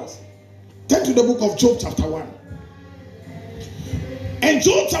working for us. Turn to the book of Job chapter 1. And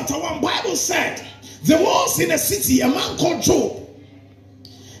Job chapter 1, Bible said, there was in a city a man called Job.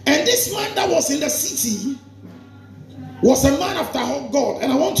 And this man that was in the city was a man after God.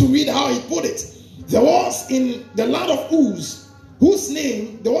 And I want to read how he put it. There was in the land of Uz,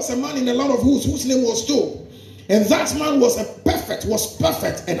 there was a man in the land of Uz whose name was Job. And that man was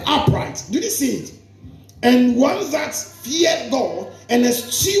perfect and upright. Did you see it? And one that feared God and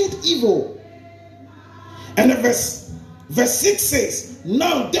eschewed evil. And verse 6 says,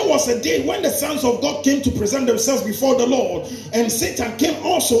 now there was a day when the sons of God came to present themselves before the Lord, and Satan came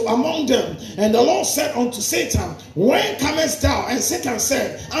also among them. And the Lord said unto Satan, when comest thou? And Satan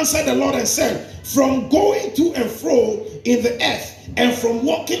answered the Lord and said, from going to and fro in the earth, and from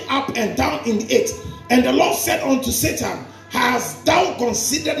walking up and down in it. And the Lord said unto Satan, hast thou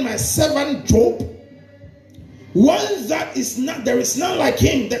considered my servant Job? One that is not, there is none like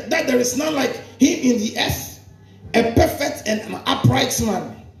him, that there is none like him in the earth, a perfect and an upright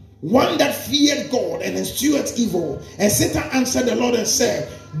man, one that feared God and eschewed evil. And Satan answered the Lord and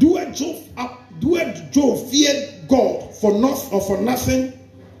said, do Job fear God for nothing?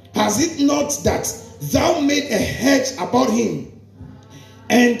 Has it not that thou made a hedge about him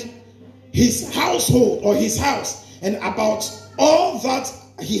and his household, or his house, and about all that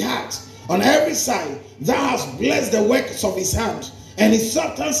he had on every side? Thou hast blessed the works of his hand, and his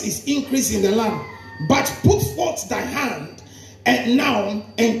substance is increased in the land. But put forth thy hand and now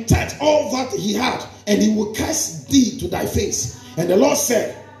and touch all that he had, and he will cast thee to thy face. And the Lord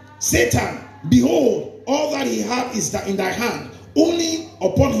said, Satan, behold, all that he had is in thy hand, only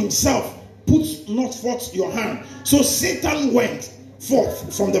upon himself put not forth your hand. So Satan went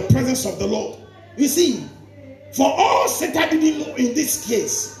forth from the presence of the Lord. You see, for all Satan didn't know in this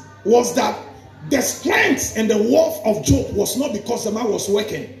case was that the strength and the worth of Job was not because the man was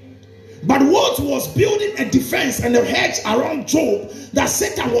working, but what was building a defense and a hedge around Job that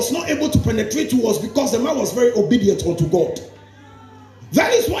Satan was not able to penetrate to was because the man was very obedient unto God.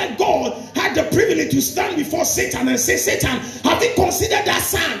 That is why God had the privilege to stand before Satan and say, Satan, have you considered that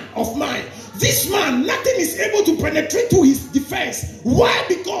son of mine? This man, nothing is able to penetrate to his defense. Why?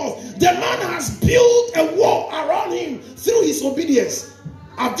 Because the man has built a wall around him through his obedience.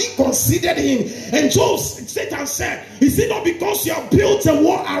 Have you considered him? And Satan said, is it not because you have built a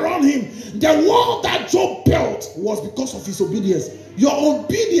wall around him? The wall that Job built was because of his obedience. Your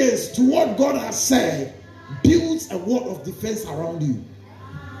obedience to what God has said builds a wall of defense around you.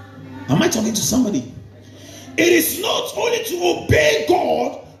 Am I talking to somebody? It is not only to obey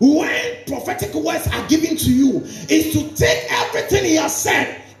God when prophetic words are given to you. It's to take everything he has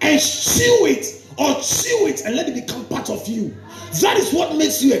said and chew it and let it become part of you. That is what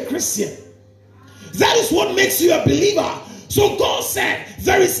makes you a Christian. That is what makes you a believer. So God said,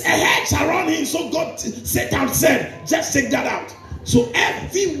 there is a hedge around him. So Satan said, just take that out. So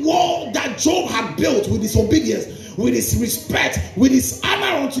every wall that Job had built with his obedience, with his respect, with his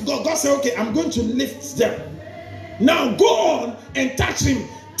honor unto God, God said, okay, I'm going to lift them. Now go on and touch him.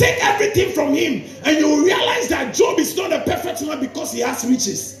 Take everything from him, and you will realize that Job is not a perfect man because he has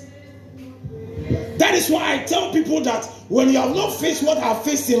riches. That is why I tell people that when you have not faced what I have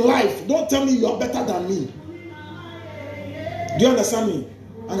faced in life, don't tell me you are better than me. Do you understand me,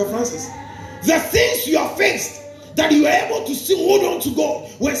 Uncle Francis? The things you have faced that you are able to still hold on to God.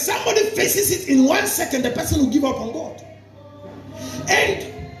 When somebody faces it in 1 second, the person will give up on God.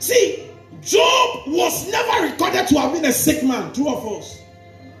 And see, Job was never recorded to have been a sick man, true or false?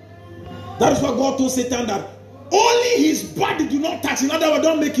 That is why God told Satan that only his body do not touch. In other words,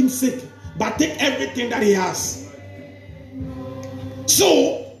 don't make him sick, but take everything that he has.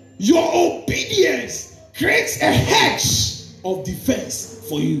 So your obedience creates a hedge of defense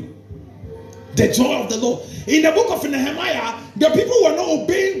for you. The joy of the Lord. In the book of Nehemiah, the people were not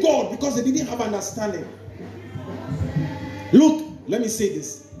obeying God because they didn't have understanding. Look, let me say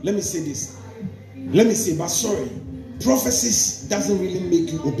this. But sorry, prophecies doesn't really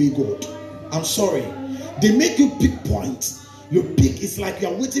make you obey God. I'm sorry. They make you pick points. You pick, it's like you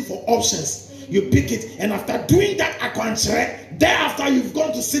are waiting for options. You pick it, and after doing that, I can't check. Thereafter, you've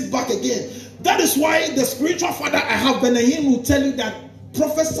gone to sit back again. That is why the spiritual father I have, Benahim, will tell you that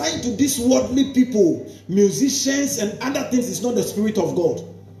prophesying to these worldly people, musicians and other things, is not the spirit of God.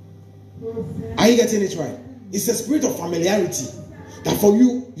 Are you getting it right? It's the spirit of familiarity. That for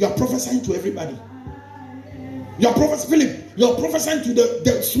you, you are prophesying to everybody. You are prophesying, Philip, you are prophesying to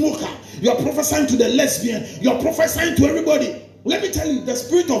the smoker. You are prophesying to the lesbian. You are prophesying to everybody. Let me tell you, the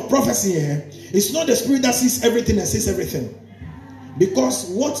spirit of prophecy here is not the spirit that sees everything and says everything. Because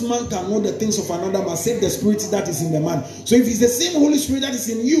what man can know the things of another man, save the spirit that is in the man. So if it's the same Holy Spirit that is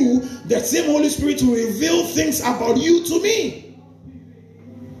in you, the same Holy Spirit will reveal things about you to me.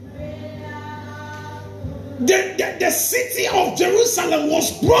 The city of Jerusalem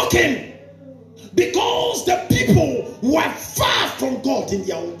was broken because the people were far from God in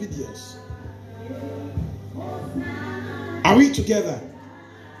their obedience. Are we together?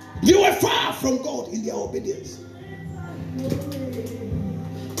 They were far from God in their obedience.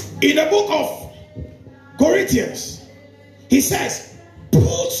 In the book of Corinthians, he says, put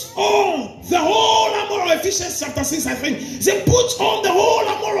on the whole armor of Ephesians chapter 6, I think. He said, put on the whole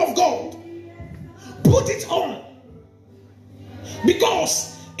armor of God. Put it on.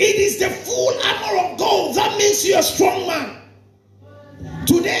 Because it is the full armor of God that makes you a strong man.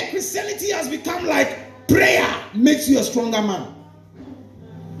 Today, Christianity has become like prayer makes you a stronger man.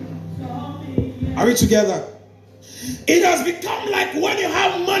 Are we together? It has become like when you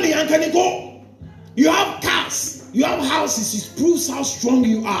have money and can you go, you have cars, you have houses, it proves how strong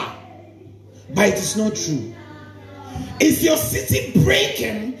you are. But it is not true. Is your city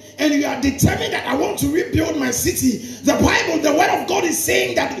breaking and you are determined that I want to rebuild my city? The Bible, the word of God is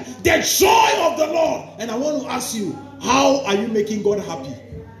saying that the joy of the Lord. And I want to ask you, how are you making God happy?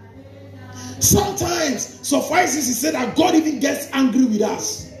 Sometimes, suffices to say that God even gets angry with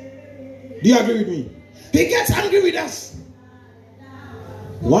us. Do you agree with me? He gets angry with us.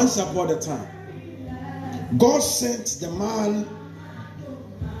 Once upon a time, God sent the man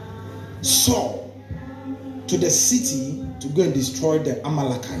Saul to the city to go and destroy the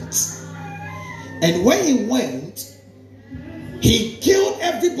Amalekites. And when he went, he killed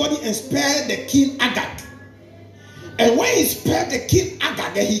everybody and spared the king Agag. And when he spared the king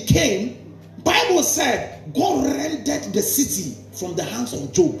Agag and he came, Bible said God rendered the city from the hands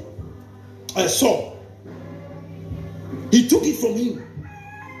of Saul. He took it from him.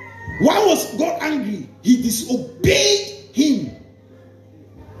 Why was God angry? He disobeyed him.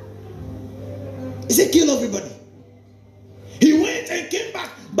 He said, kill everybody. He went and came back.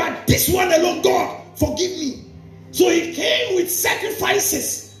 But this one alone, God, forgive me. So he came with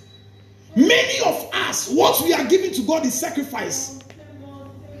sacrifices. Many of us, what we are giving to God is sacrifice.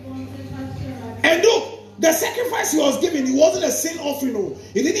 And look, the sacrifice he was giving, it wasn't a sin offering. No.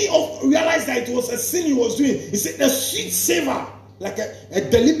 He didn't realize that it was a sin he was doing. He said a sweet savor, like a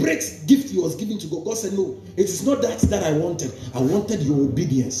deliberate gift he was giving to God. God said, no, it is not that I wanted. I wanted your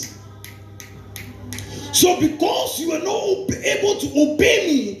obedience. So because you are not able to obey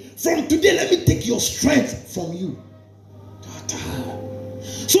me, from today, let me take your strength from you.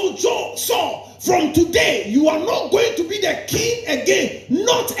 So from today, you are not going to be the king again.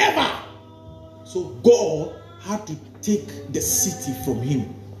 Not ever. So God had to take the city from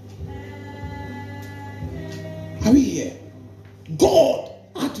him. Are we here? God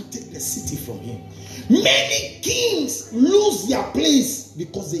had to to take the city from him. Many kings lose their place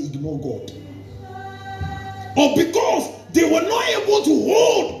because they ignore God, or because they were not able to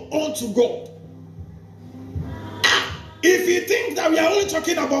hold on to God. If you think that we are only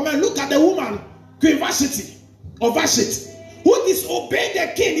talking about men, look at the woman, Queen Vashti, who disobeyed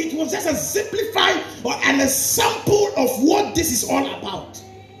the king. It was just a simplified or an example of what this is all about.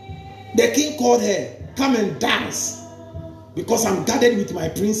 The king called her, come and dance, because I'm gathered with my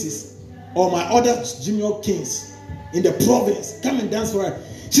princes or my other junior kings in the province. Come and dance for her.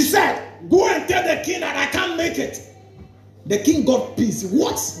 She said, go and tell the king that I can't make it. The king got peace.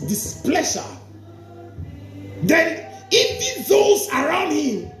 What's displeasure? Then even those around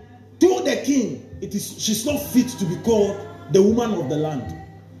him told the king, she's not fit to be called the woman of the land.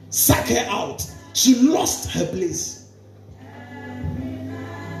 Sack her out. She lost her place.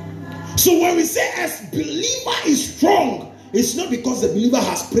 So when we say as believer is strong, it's not because the believer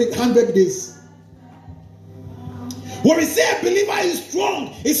has prayed 100 days. When we say a believer is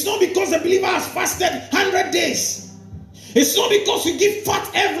strong, it's not because the believer has fasted 100 days. It's not because you give fat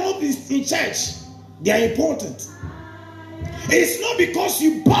envelopes in church. They are important. It's not because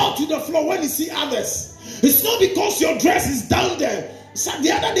you bow to the floor when you see others. It's not because your dress is down there. So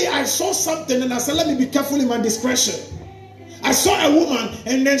the other day I saw something and I said, let me be careful in my discretion. I saw a woman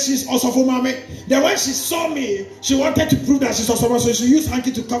and then she's also for mommy. Then when she saw me, she wanted to prove that she's also for, so she used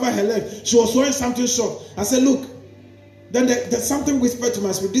hanky to cover her leg. She was wearing something short. I said, look. Then there's something whispered to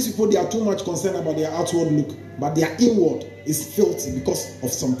my spirit. These people, they are too much concerned about their outward look, but their inward is filthy because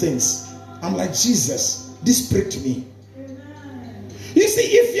of some things. I'm like, Jesus, this pricked me. You see,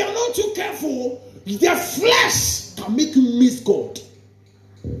 if you are not too careful, their flesh can make you miss God.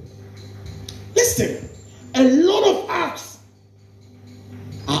 Listen, a lot of us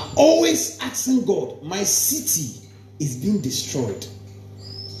are always asking God, my city is being destroyed.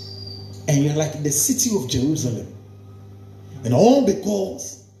 And you're like the city of Jerusalem. And all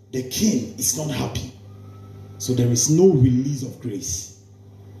because the king is not happy. So there is no release of grace.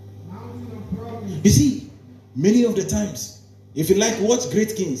 You see, many of the times, if you like watch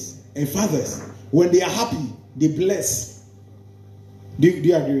great kings and fathers, when they are happy, they bless. Do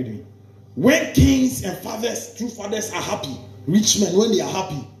you agree with me? When kings and fathers, true fathers are happy, rich men, when they are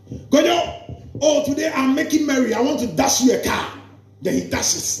happy, God, oh, today I'm making merry, I want to dash you a car. Then he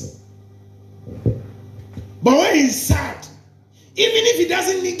dashes. But when he's sad, even if he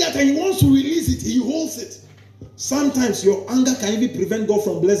doesn't need that and he wants to release it, he holds it. Sometimes your anger can even prevent God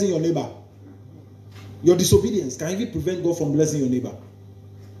from blessing your neighbor. Your disobedience can even prevent God from blessing your neighbor.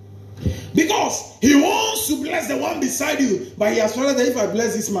 Because he wants to bless the one beside you, but he has found that if I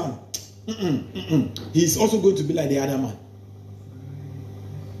bless this man, he's also going to be like the other man.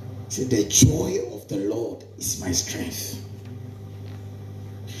 He said, the joy of the Lord is my strength.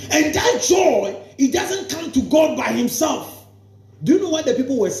 And that joy, it doesn't come to God by himself. Do you know why the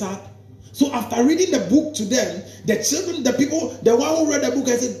people were sad? So after reading the book to them, the children, the people, the one who read the book,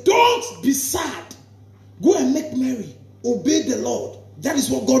 I said, don't be sad. Go and make merry. Obey the Lord. That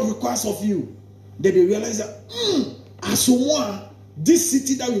is what God requires of you. Then they realized that, as someone, this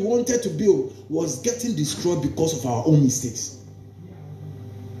city that we wanted to build was getting destroyed because of our own mistakes.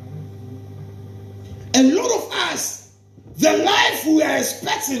 A lot of us, the life we are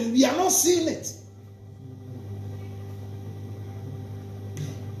expecting, we are not seeing it.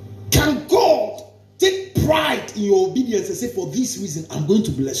 Can God take pride in your obedience and say, for this reason, I'm going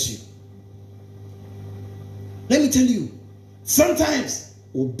to bless you? Let me tell you, sometimes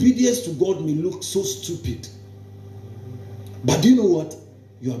obedience to God may look so stupid. But do you know what?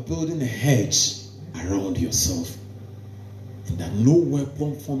 You are building a hedge around yourself. And that no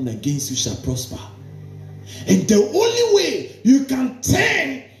weapon formed against you shall prosper. And the only way you can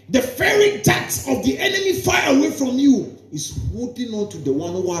turn the fiery darts of the enemy far away from you is holding on to the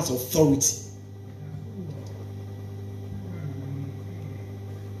one who has authority.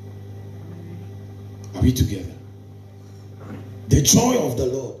 Are we together? The joy of the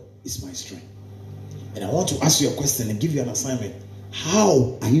Lord is my strength. And I want to ask you a question and give you an assignment.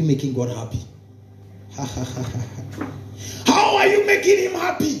 How are you making God happy? How are you making him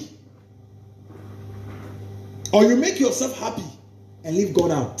happy? Or you make yourself happy and leave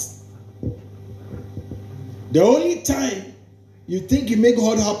God out. The only time you think you make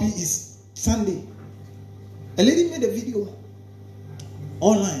God happy is Sunday. A lady made a video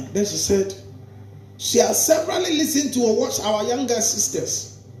online. Then she said, she has severally listened to or watched our younger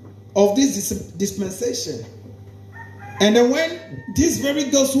sisters of this dispensation. And then when these very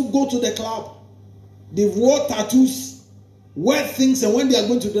girls who go to the club, they wore tattoos, wear things, and when they are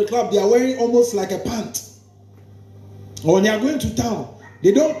going to the club, they are wearing almost like a pant. Or when they are going to town,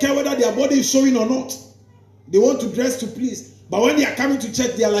 They don't care whether their body is showing or not. They want to dress to please. But when they are coming to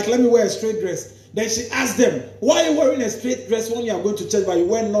church, they are like, let me wear a straight dress. Then she asked them, why are you wearing a straight dress when you are going to church, but you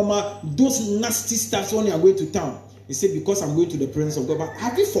wear normal, those nasty stuffs when you are going to town? He said, because I'm going to the presence of God. But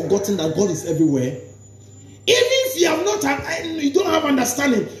have you forgotten that God is everywhere? Even if you have not, you don't have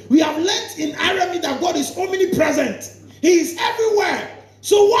understanding. We have learned in Arabic that God is omnipresent. He is everywhere.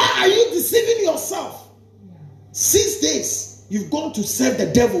 So why are you deceiving yourself? 6 days, you've gone to serve the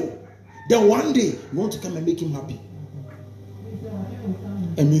devil. Then one day, you want to come and make him happy.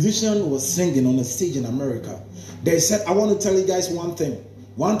 A musician was singing on a stage in America. They said, I want to tell you guys one thing.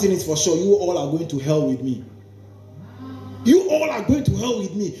 One thing is for sure, you all are going to hell with me. You all are going to hell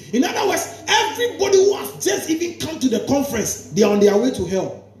with me. In other words, everybody who has just even come to the conference, they are on their way to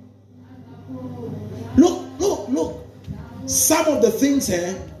hell. Look. Some of the things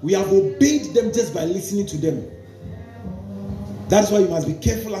here, we have obeyed them just by listening to them. That's why you must be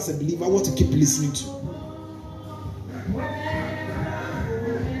careful as a believer what to keep listening to.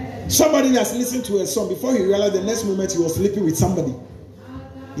 Somebody that's listened to a song, before he realized the next moment he was sleeping with somebody.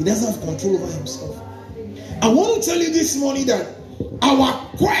 He doesn't have control over himself. I want to tell you this morning that our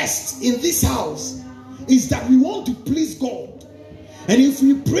quest in this house is that we want to please God. And if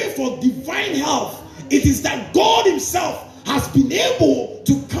we pray for divine health, it is that God himself has been able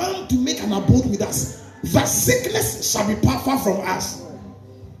to come to make an abode with us. The sickness shall be far from us.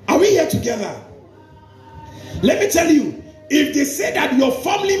 Are we here together? Let me tell you, if they say that your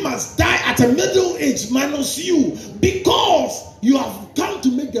family must die at a middle age minus you, because you have come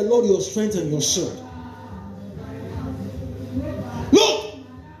to make the Lord your strength and your shield. Look,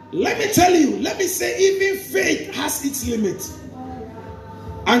 let me tell you, let me say, even faith has its limit.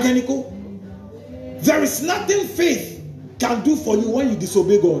 Angelico, there is nothing faith can do for you when you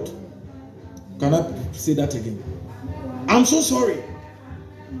disobey God. Can I say that again? I'm so sorry.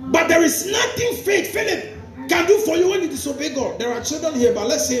 But there is nothing faith, Philip, can do for you when you disobey God. There are children here, but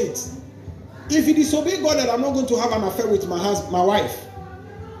let's say it. If you disobey God, that I'm not going to have an affair with my wife,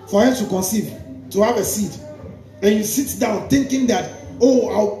 for her to conceive, to have a seed, and you sit down thinking that, oh,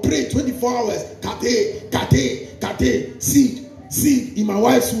 I'll pray 24 hours, kate, seed in my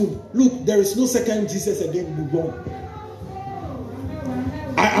wife's womb. Look, there is no second Jesus again will be born.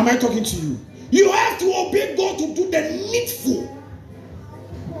 Am I talking to you? You have to obey God to do the needful.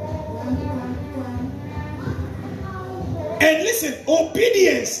 And listen,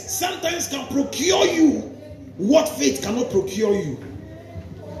 obedience sometimes can procure you what faith cannot procure you.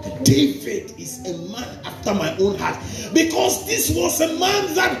 David is a man after my own heart, because this was a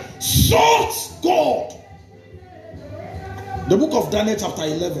man that sought God. The book of Daniel chapter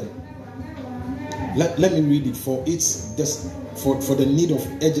 11. Let me read it for it's just for the need of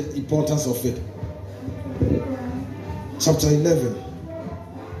importance of it. Chapter 11.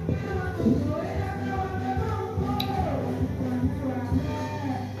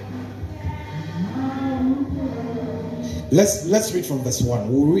 Let's read from verse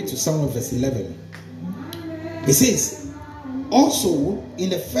 1. We'll read to Samuel verse 11. It says, also in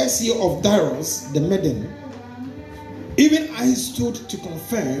the first year of Darius the Median, even I stood to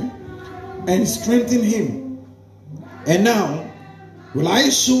confirm and strengthen him. And now will I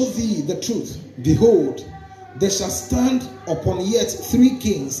show thee the truth. Behold, there shall stand upon yet 3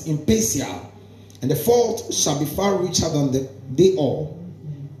 kings in Persia, and the fourth shall be far richer than they all.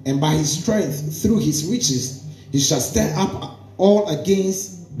 And by his strength, through his riches, he shall stir up all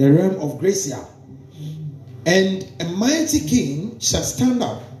against the realm of Gracia. And a mighty king shall stand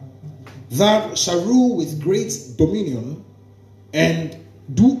up, that shall rule with great dominion, and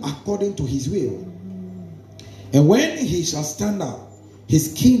do according to his will. And when he shall stand up,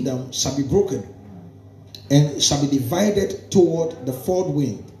 his kingdom shall be broken, and shall be divided toward the four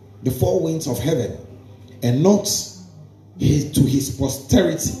winds of heaven, and not to his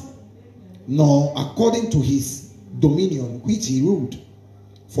posterity, nor according to his dominion which he ruled.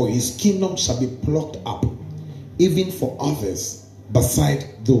 For his kingdom shall be plucked up, even for others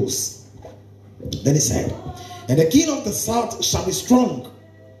beside those. Then he said, and the king of the south shall be strong,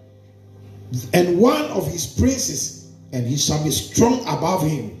 and one of his princes, and he shall be strong above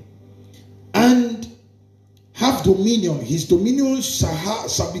him, and have dominion. His dominion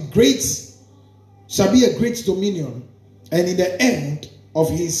shall be great, shall be a great dominion, and in the end of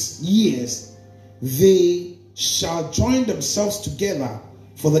his years they shall join themselves together,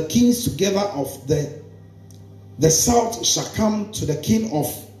 for the kings together of the south shall come to the king of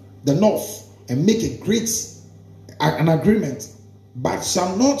the north and make an agreement, but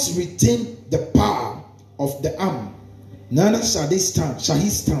shall not retain the power of the arm, neither shall he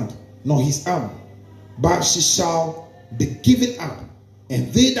stand, nor his arm, but she shall be given up,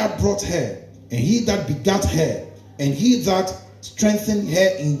 and they that brought her, and he that begat her, and he that strengthened her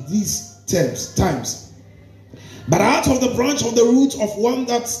in these times. But out of the branch of the root of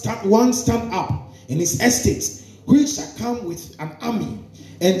one stand up in his estates, which shall come with an army,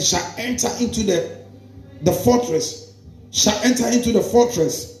 and shall enter into the fortress,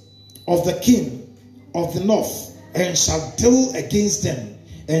 of the king of the north, and shall deal against them,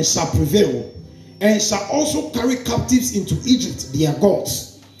 and shall prevail, and shall also carry captives into Egypt their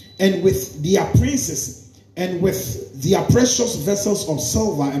gods, and with their princes, and with their precious vessels of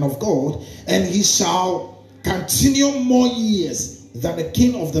silver and of gold, and he shall continue more years than the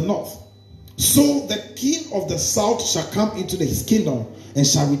king of the north. So the king of the south shall come into his kingdom, and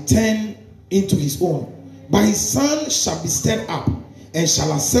shall return into his own. But his son shall be stirred up, and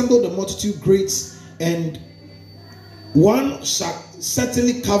shall assemble the multitude great, and one shall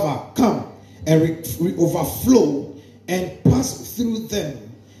certainly come and overflow and pass through them,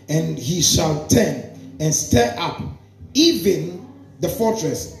 and he shall turn and stir up even the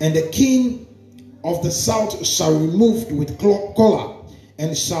fortress, and the king of the south shall remove with collar,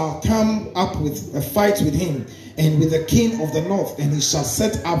 and shall come up with a fight with him, and with the king of the north, and he shall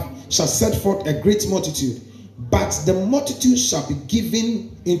set forth a great multitude. But the multitude shall be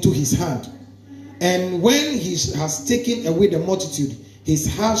given into his hand, and when he has taken away the multitude, his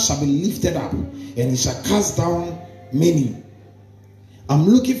hand shall be lifted up, and he shall cast down many. I'm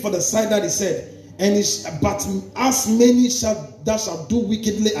looking for the side that he said, but as many that shall do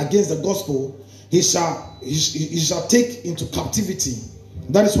wickedly against the gospel, he shall take into captivity.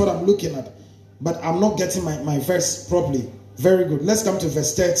 That is what I'm looking at. But I'm not getting my verse properly. Very good. Let's come to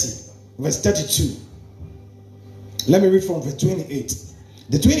verse 30. Verse 32. Let me read from verse 28.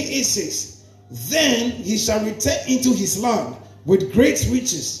 The 28 says, then he shall return into his land with great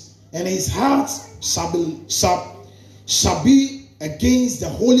riches, and his heart shall be against the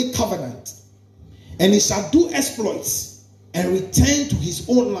holy covenant, and he shall do exploits and return to his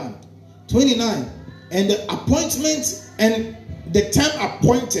own land. 29. And the appointment and the time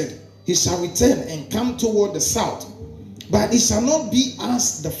appointed, he shall return and come toward the south, but it shall not be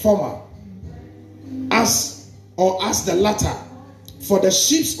as the former, as the latter. For the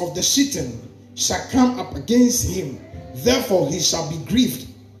ships of the Shittim shall come up against him, therefore he shall be grieved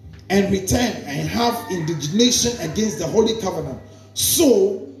and return and have indignation against the holy covenant.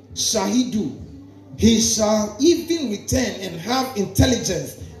 So shall he do. He shall even return and have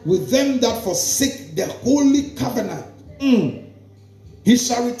intelligence with them that forsake the holy covenant. He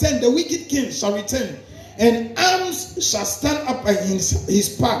shall return, the wicked king shall return, and arms shall stand up in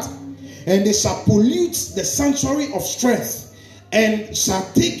his path, and they shall pollute the sanctuary of strength, and shall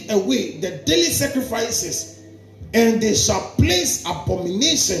take away the daily sacrifices, and they shall place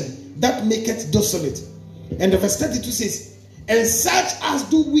abomination that maketh desolate. And the verse 32 says, and such as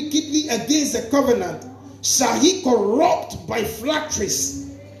do wickedly against the covenant shall he corrupt by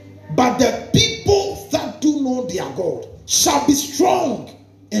flatteries, but the people that do know their God shall be strong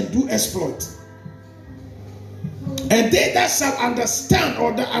and do exploit. And they that shall understand,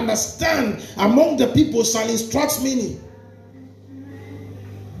 or that understand among the people, shall instruct many.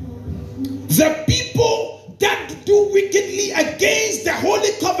 The people that do wickedly against the holy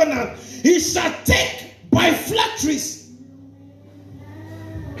covenant, he shall take by flatteries.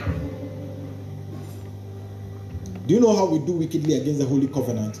 Do you know how we do wickedly against the holy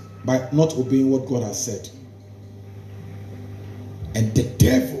covenant? By not obeying what God has said. And the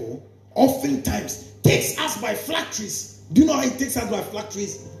devil oftentimes takes us by flatteries. Do you know how he takes us by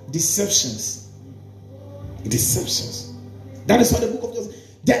flatteries? Deceptions. Deceptions. That is what the book of Joseph.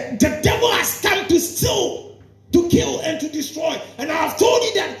 The devil has come to steal, to kill, and to destroy. And I have told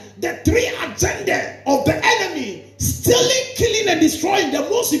you that the three agenda of the enemy: stealing, killing, and destroying. The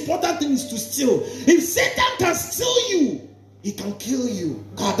most important thing is to steal. If Satan can steal you, he can kill you.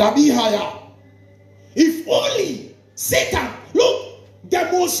 If only Satan, look, the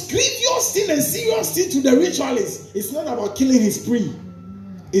most grievous thing and serious thing to the ritualist is not about killing his prey.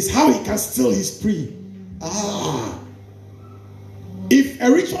 It's how he can steal his prey. If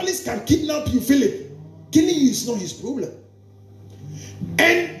a ritualist can kidnap you, Philip, killing you is not his problem.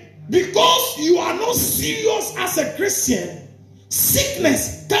 And because you are not serious as a Christian,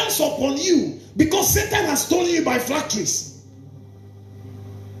 sickness comes upon you because Satan has stolen you by flatteries.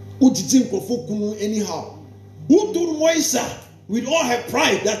 Anyhow, who told Moisha with all her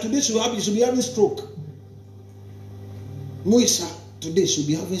pride that today she should be having stroke? Moisha today should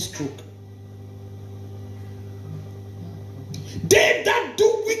be having stroke. They that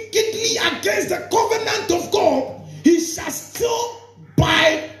do wickedly against the covenant of God, he shall steal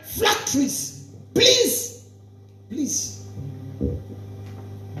by flatteries. Please.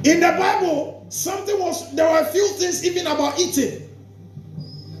 In the Bible, there were a few things even about eating.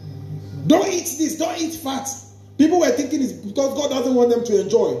 Don't eat this, don't eat fat. People were thinking it's because God doesn't want them to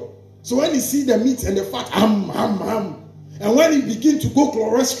enjoy. So when you see the meat and the fat, and when you begin to go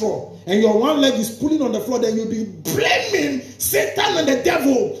cholesterol, and your one leg is pulling on the floor, then you'll be blaming Satan and the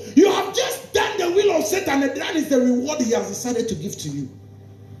devil. You have just done the will of Satan, and that is the reward he has decided to give to you.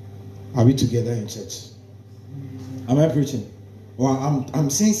 Are we together in church? Am I preaching? Well, I'm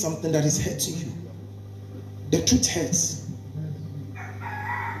saying something that is hurting you. The truth hurts.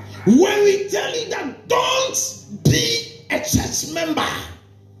 When we tell you that don't be a church member,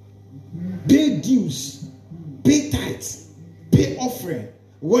 pay dues, pay tithes, pay offering,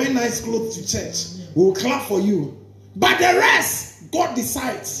 wear nice clothes to church, we'll clap for you. But the rest, God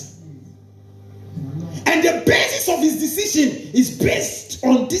decides. And the basis of his decision is based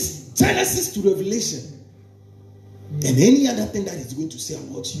on this Genesis to Revelation. And any other thing that he's going to say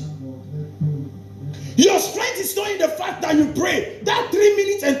about you. Your strength is not in the fact that you pray. That 3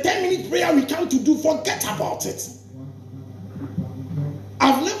 minutes and 10-minute prayer we come to do, forget about it.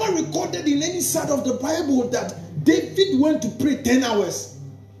 I've never recorded in any side of the Bible that David went to pray 10 hours.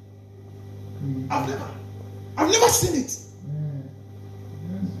 I've never seen it.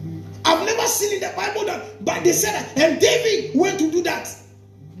 I've never seen in the Bible that, but they said that, and David went to do that.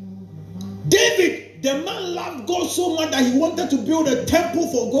 David, the man loved God so much that he wanted to build a temple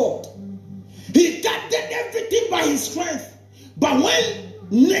for God. He gathered everything by his strength. But when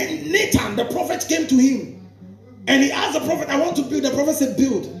Nathan, the prophet, came to him, and he asked the prophet, I want to build. The prophet said,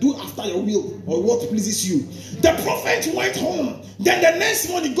 build. Do after your will, or what pleases you. The prophet went home. Then the next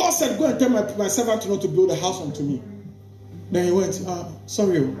morning, God said, go and tell my servant not to build a house unto me. Then he went,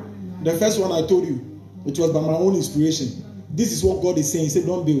 sorry. The first one I told you, it was by my own inspiration. This is what God is saying. He said,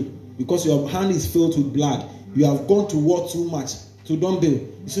 don't build. Because your hand is filled with blood. You have gone to war too much. So don't build.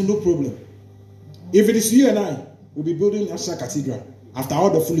 He said, no problem. If it is you and I, we'll be building National Cathedral after all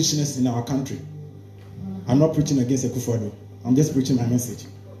the foolishness in our country. I'm not preaching against Akufo-Addo. I'm just preaching my message.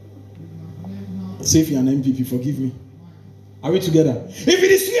 So if you're an MPP, forgive me. Are we together? If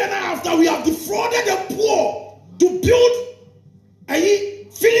it is you and I, after we have defrauded the poor to build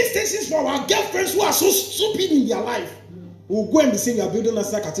filling stations for our girlfriends who are so stupid in their life, we'll go and be saying we are building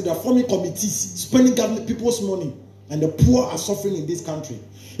National Cathedral, forming committees, spending government people's money, and the poor are suffering in this country.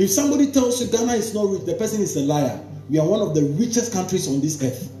 If somebody tells you Ghana is not rich, the person is a liar. We are one of the richest countries on this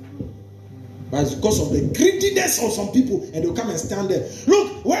earth. But it's because of the greediness of some people, and they'll come and stand there.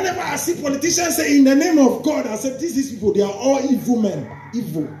 Look, whenever I see politicians say in the name of God, I say these people, they are all evil men.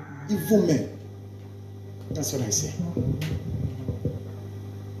 Evil men. That's what I say.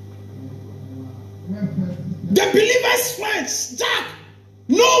 The believer's strength, Jack,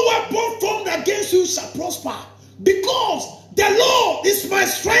 no weapon formed against you shall prosper, because the Lord is my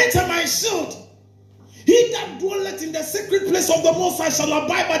strength and my shield. He that dwelleth in the secret place of the Most High shall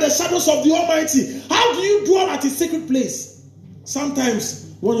abide by the shadows of the Almighty. How do you dwell at his secret place?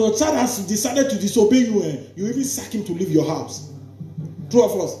 Sometimes when your child has decided to disobey you, you even sack him to leave your house. True or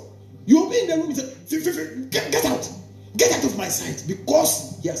false? You'll be in the room and say, get out. Get out of my sight,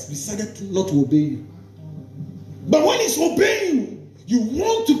 because he has decided not to obey you. But when he's obeying you, you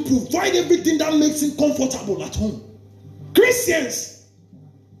want to provide everything that makes him comfortable at home. Christians,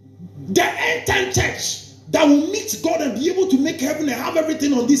 the end time church that will meet God and be able to make heaven and have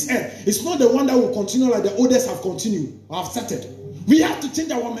everything on this earth, it's not the one that will continue like the others have continued or have started. We have to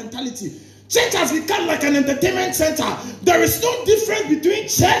change our mentality. Church has become like an entertainment center. There is no difference between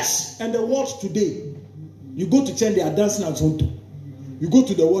church and the world today. You go to church, they are dancing as one too. You go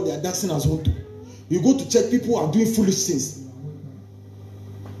to the world, they are dancing as one too. You go to church, people are doing foolish things.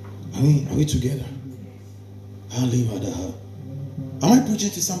 Are we together? Am I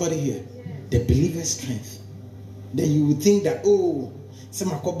preaching to somebody here? The believer's strength. Then you would think that,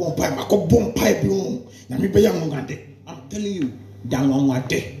 I'm telling you,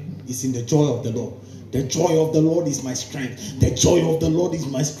 it's in the joy of the Lord. The joy of the Lord is my strength. The joy of the Lord is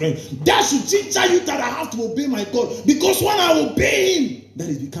my strength. That should teach you that I have to obey my God. Because when I obey him, that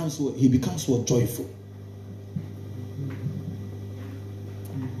he becomes so joyful.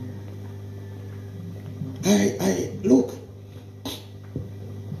 Look,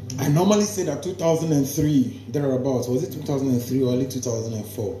 I normally say that 2003, thereabouts, was it 2003 or early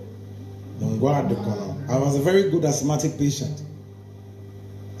 2004? I was a very good asthmatic patient.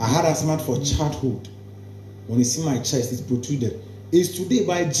 I had asthma for childhood. When you see my chest, it's protruded. It's today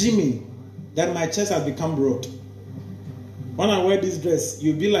by Jimmy that my chest has become broad. When I wear this dress,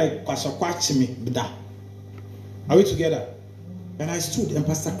 you'll be like Kwashakwachimi. Are we together? And I stood and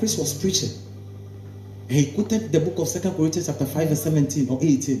Pastor Chris was preaching. And he quoted the book of 2 Corinthians chapter 5 verse 17 or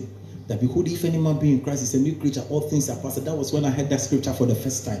 18. That behold, if any man be in Christ, is a new creature, all things are past. That was when I heard that scripture for the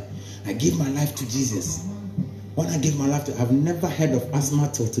first time. I gave my life to Jesus. When I gave my life to, I've never heard of asthma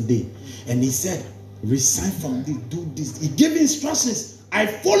till today. And he said, resign from this, do this. He gave instructions. I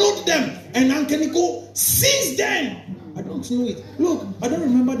followed them. And Uncle since then, I don't know it. Look, I don't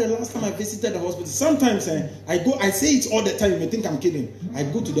remember the last time I visited the hospital. Sometimes I say it all the time. You may think I'm kidding. I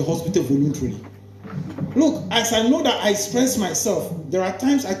go to the hospital voluntarily. Look, as I know that I stress myself, there are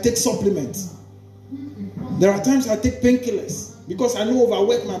times I take supplements. There are times I take painkillers because I know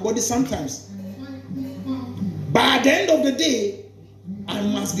overwork my body sometimes. But at the end of the day, I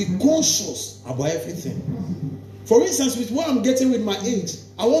must be conscious about everything. For instance, with what I'm getting with my age,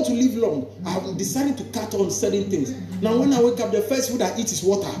 I want to live long. I've decided to cut on certain things. Now, when I wake up, the first food I eat is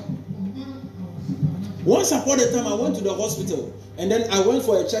water. Once upon a time, I went to the hospital. And then I went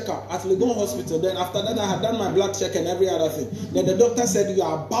for a checkup at Legon Hospital. Then after that, I had done my blood check and every other thing. Then the doctor said, you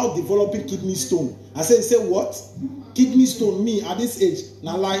are about developing kidney stone. I said, what? Kidney stone, me at this age.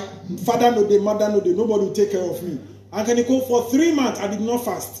 Now like, father no day, mother no day, nobody will take care of me. And can you go for 3 months, I did not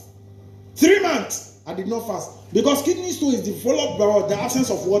fast. 3 months, I did not fast. Because kidney stone is developed by the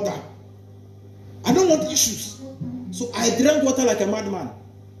absence of water. I don't want issues. So I drank water like a madman.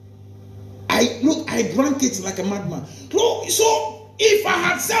 I drank it like a madman. So if I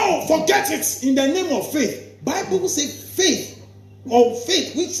had said, forget it in the name of faith, Bible says faith,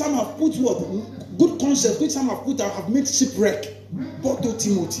 which some have put what? Good conscience, which some have put, have made shipwreck. Paul told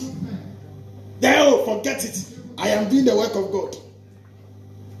Timothy, forget it. I am doing the work of God.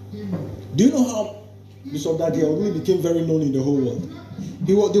 Do you know how Bishop Daddy Omi became very known in the whole world?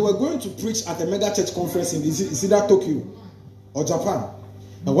 They were going to preach at a mega church conference in either Tokyo or Japan.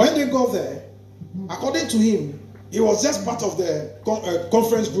 And when they got there, according to him, he was just part of the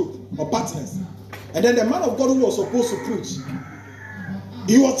conference group or partners. And then the man of God who was supposed to preach,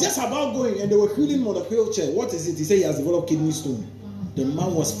 he was just about going and they were healing him on the wheelchair. What is it? He said he has developed kidney stone. The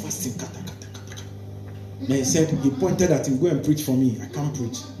man was fasting. Then he said, he pointed at him, go and preach for me. I can't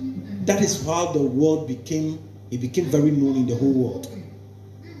preach. That is how the world became very known in the whole world.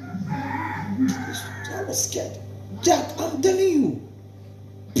 So I was scared. Jack, I'm telling you,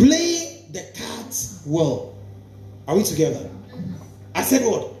 play the cards well. Are we together? I said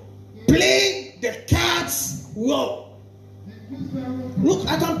what? Play the cards well. Look,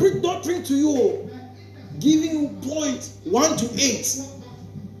 I can preach doctrine to you, giving you point 1 to 8,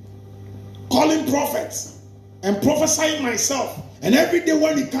 calling prophets and prophesying myself. And every day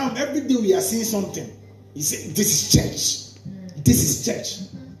when he comes, every day we are seeing something. He said, this is church. This is church.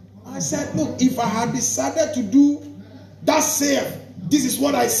 I said, look, if I had decided to do that safe, this is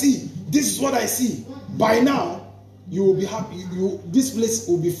what I see. This is what I see. By now, you will be happy. This place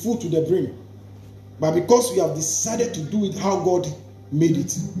will be full to the brim. But because we have decided to do it how God made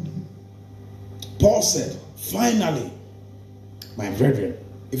it. Paul said, finally, my brethren,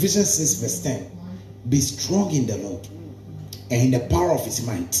 Ephesians 6 verse 10, be strong in the Lord and in the power of his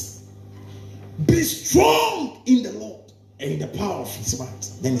might. Be strong in the Lord and in the power of his might.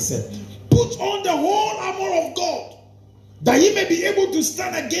 Then he said, put on the whole armor of God, that ye may be able to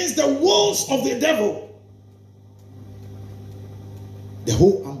stand against the walls of the devil. The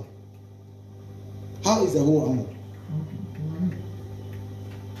whole armor. How is the whole armor?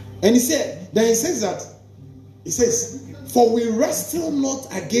 And he says that, for we wrestle not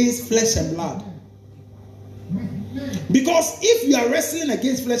against flesh and blood. Because if we are wrestling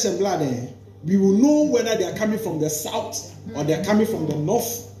against flesh and blood, we will know whether they are coming from the south, or they are coming from the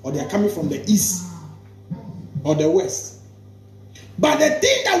north, or they are coming from the east, or the west. But the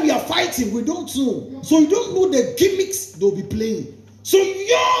thing that we are fighting, we don't know. So you don't know the gimmicks they'll be playing. So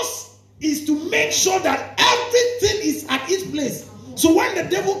yours is to make sure that everything is at its place. So when the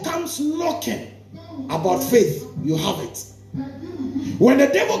devil comes knocking about faith, you have it. When the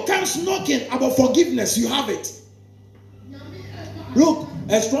devil comes knocking about forgiveness, you have it. Look,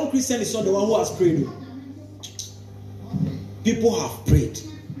 a strong Christian is not the one who has prayed. People have prayed,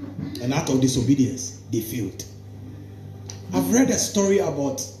 and out of disobedience, they failed. I've heard a story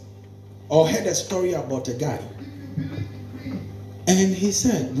about a guy. And he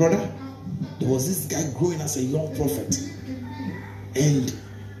said, brother, there was this guy growing as a young prophet. And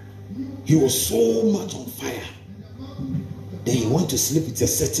he was so much on fire. Then he went to sleep with a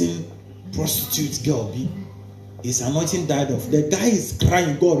certain prostitute girl. His anointing died off. The guy is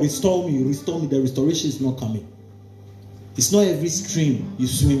crying, God, restore me, restore me. The restoration is not coming. It's not every stream you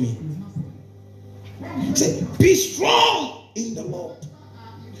swim in. Say, be strong in the Lord.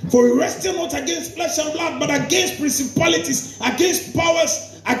 For we wrestle not against flesh and blood, but against principalities, against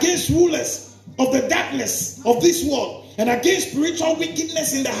powers, against rulers of the darkness of this world, and against spiritual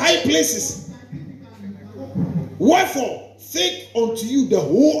wickedness in the high places. Wherefore, take unto you the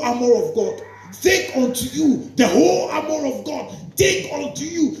whole armor of God. Take unto you the whole armor of God. Take unto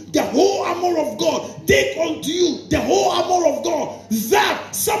you the whole armor of God. Take unto you the whole armor of God.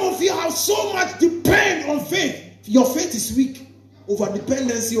 That some of you have so much depend on faith. Your faith is weak. Over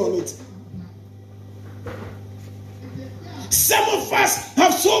dependency on it. Some of us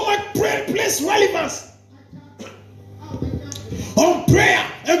have so much place relevance on prayer,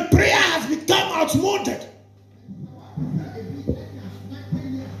 and prayer has become outmoded.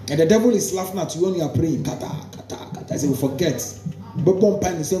 And the devil is laughing at you when you are praying. Kata, kata, kata. I say, forget. Some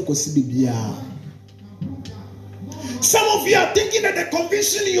of you are thinking that the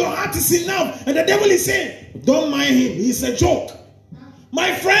conviction in your heart is enough, and the devil is saying, don't mind him, he's a joke.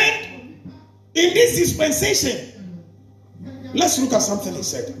 My friend, in this dispensation, let's look at something he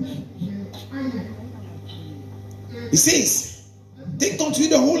said. He says, take unto you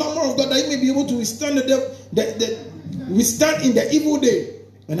the whole armor of God, that you may be able to withstand withstand in the evil day.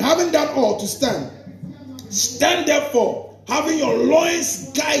 And having done all to stand, stand therefore, having your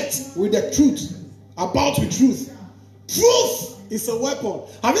loins girt with the truth, about with truth. Truth is a weapon.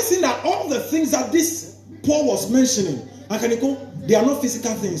 Have you seen that all the things that this Paul was mentioning, they are not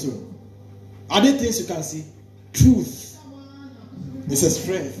physical things. Are they things you can see? Truth is a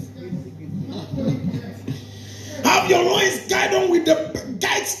strength. Have your loins girt on with the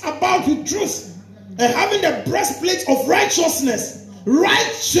girt about with truth, and having the breastplate of righteousness.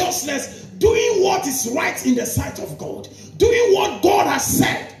 Righteousness, doing what is right in the sight of God, doing what God has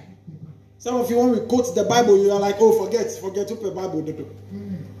said. Some of you, when we quote the Bible, you are like, oh, forget to pay Bible.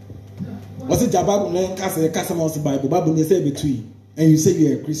 Was it the Bible? Bible they say between, and you say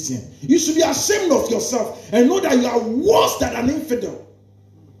you're a Christian. You should be ashamed of yourself and know that you are worse than an infidel.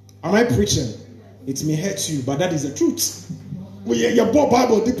 Am I preaching? It may hurt you, but that is the truth.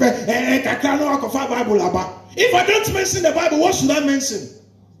 Bible. If I don't mention the Bible, what should I mention?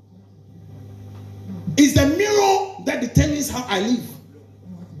 It's the mirror that determines how I live.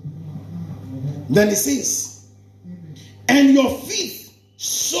 Then it says, and your feet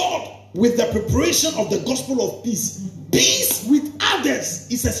shod with the preparation of the gospel of peace. Peace with others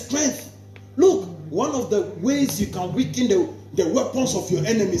is a strength. Look, one of the ways you can weaken the weapons of your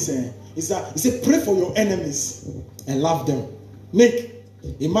enemies is that pray for your enemies and love them. Nick,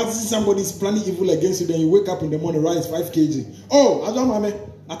 imagine somebody is planning evil against you, then you wake up in the morning, rice 5 kg. Oh,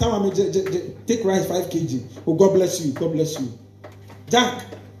 take rice 5 kg. Oh, God bless you. God bless you. Jack,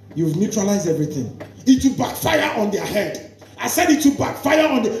 you've neutralized everything. It will backfire on their head. I said it will backfire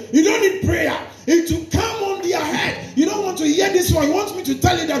on the. You don't need prayer. It will come on their head. You don't want to hear this one. You want me to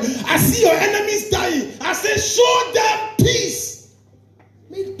tell you that I see your enemies dying. I say, show them peace.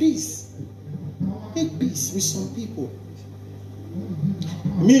 Make peace. Make peace with some people.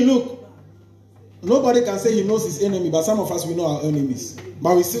 Me, look, nobody can say he knows his enemy, but some of us, we know our enemies,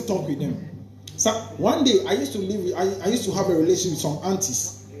 but we still talk with them. So one day I used to have a relationship with some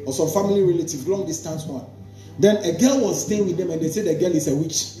aunties or some family relatives, long distance one. Then a girl was staying with them, and they said the girl is a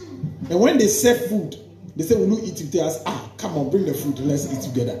witch. And when they serve food, they say, will you eat it? They ask, come on, bring the food, let's eat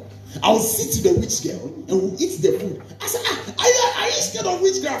together. I'll sit to the witch girl and we'll eat the food. I said, are you scared of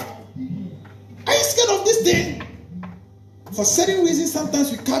witchcraft? Are you scared of this thing? For certain reasons,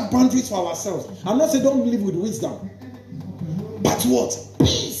 sometimes we cut boundaries for ourselves. I'm not saying don't live with wisdom. But what?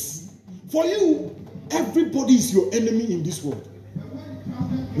 Peace. For you, everybody is your enemy in this world.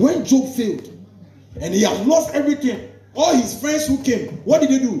 When Job failed, and he had lost everything, all his friends who came, what did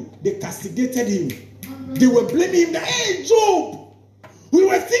they do? They castigated him. They were blaming him that, hey, Job, we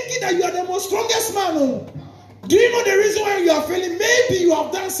were thinking that you are the most strongest man. Oh. Do you know the reason why you are failing? Maybe you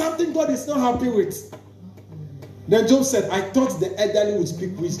have done something God is not happy with. Then Job said, I thought the elderly would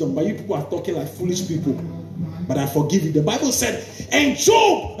speak wisdom, but you people are talking like foolish people. But I forgive you. The Bible said, and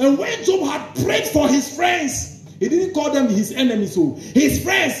when Job had prayed for his friends, he didn't call them his enemies. So his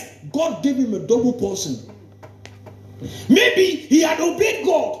friends, God gave him a double portion. Maybe he had obeyed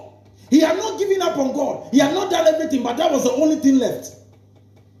God. He had not given up on God. He had not done everything, but that was the only thing left.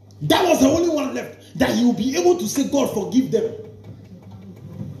 That was the only one left. That he will be able to say, God, forgive them.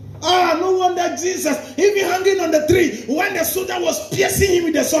 No wonder Jesus, even hanging on the tree, when the soldier was piercing him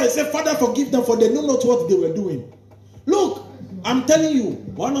with the sword, he said, Father, forgive them, for they know not what they were doing. Look, I'm telling you,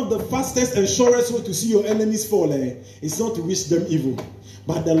 one of the fastest and surest way to see your enemies fall is not to wish them evil.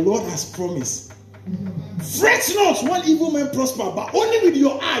 But the Lord has promised. Fret not when evil men prosper, but only with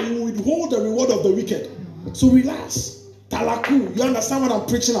your eye you will withhold the reward of the wicked. So relax. Talaku, you understand what I'm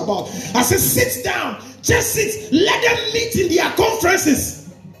preaching about? I said, sit down, just sit, let them meet in their conferences.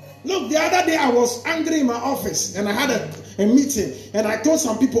 Look, the other day I was angry in my office and I had a meeting and I told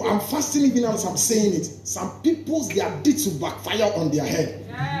some people I'm fasting even as I'm saying it. Some people's their deeds will backfire on their head.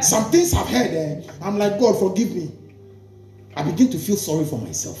 Yeah. Some things I've heard, I'm like, God, forgive me. I begin to feel sorry for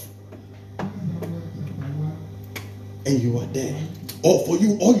myself. And you are there. Or for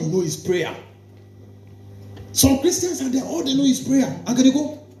you, all you know is prayer. Some Christians are there, all they know is prayer. I'm going to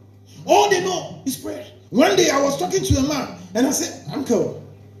go. All they know is prayer. One day I was talking to a man and I said, Uncle,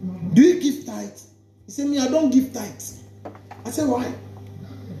 do you give tithes? He said, me, I don't give tithes. I said, why?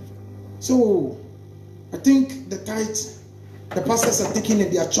 So, I think the tithes, the pastors are taking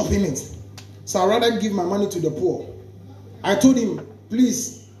it, they are chopping it. So I'd rather give my money to the poor. I told him,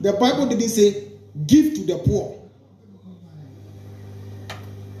 please, the Bible didn't say, give to the poor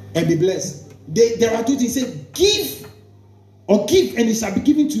and be blessed. There are two things. He said, give or give and it shall be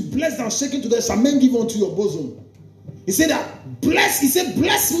given to you. Blessed and shaken together shall men give unto your bosom. He said that, bless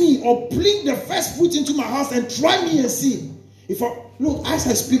me or bring the first fruit into my house and try me and see. Look, as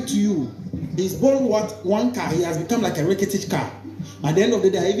I speak to you, he's born one car, he has become like a rickety car. At the end of the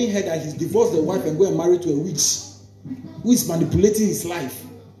day, I even heard that he's divorced the wife and go and marry to a witch who is manipulating his life.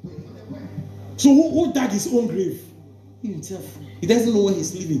 So who dug his own grave? He himself. He doesn't know where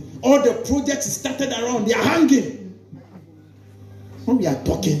he's living. All the projects he started around, they are hanging. When we are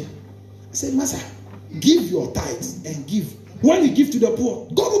talking, I said, Master, give your tithes and give. When you give to the poor,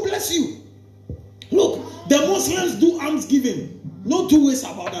 God will bless you. Look, the Muslims do almsgiving. No two ways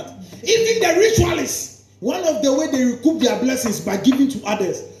about that. Even the ritualists, one of the way they recoup their blessings by giving to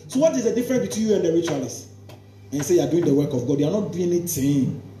others. So what is the difference between you and the ritualists? And you say you are doing the work of God. You are not doing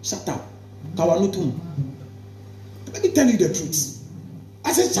anything. Shut up. Kawanutum. Let me tell you the truth.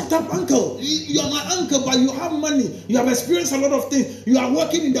 I said, shut up, uncle. You are my uncle, but you have money. You have experienced a lot of things. You are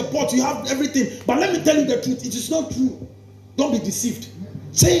working in the port. You have everything. But let me tell you the truth. It is not true. Don't be deceived.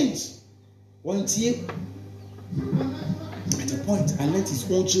 Change. One year, at a point, I let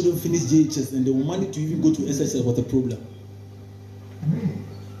his own children finish JHS and they will manage to even go to SSL. What a problem.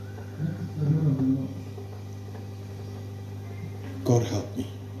 God help me.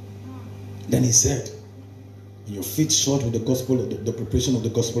 Then he said, your feet shod with the gospel of the preparation of the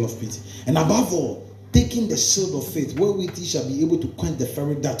gospel of peace, and above all, taking the shield of faith, wherewith ye shall be able to quench the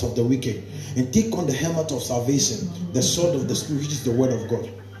fiery dart of the wicked, and take on the helmet of salvation, the sword of the Spirit, which is the word of God.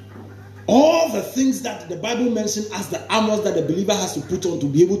 All the things that the Bible mentioned as the armors that the believer has to put on to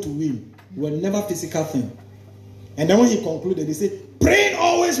be able to win were never physical things. And then when he concluded, he said, praying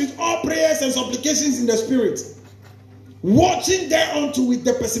always with all prayers and supplications in the Spirit, watching thereunto with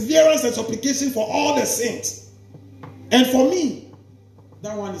the perseverance and supplication for all the saints. And for me,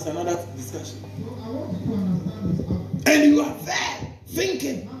 that one is another discussion. And you are there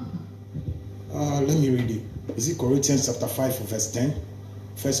thinking. Let me read it. Is it Corinthians chapter 5 verse 10?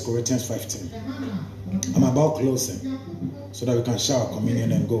 1 Corinthians 5:10. I'm about closing so that we can share our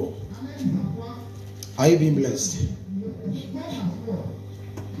communion and go. Are you being blessed?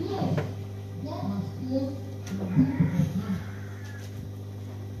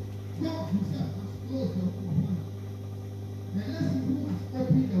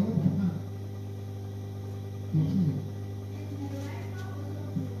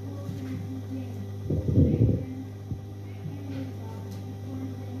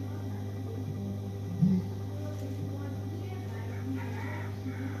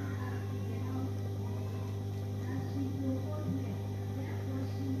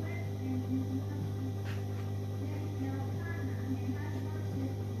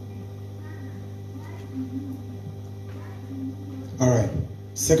 All right.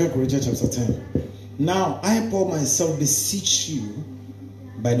 2 Corinthians chapter 10. Now I, Paul, myself beseech you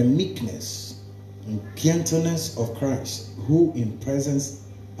by the meekness and gentleness of Christ, who in presence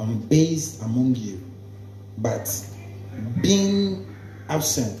am based among you, but being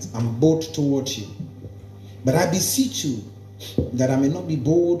absent am bold toward you. But I beseech you that I may not be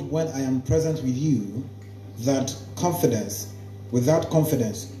bold when I am present with you, that without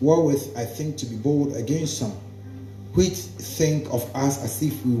confidence, wherewith I think to be bold against some, which think of us as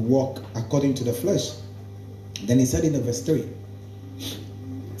if we walk according to the flesh. Then he said in the verse 3,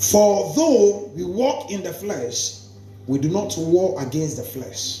 for though we walk in the flesh, we do not war against the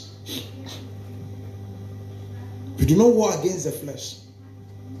flesh. We do not war against the flesh.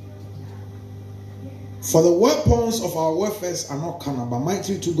 For the weapons of our warfare are not carnal, but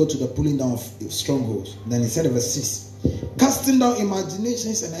mighty to go to the pulling down of strongholds. Then he said in verse 6, casting down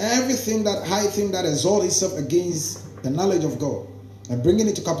imaginations and everything that high thing that exalts itself against the knowledge of God, and bringing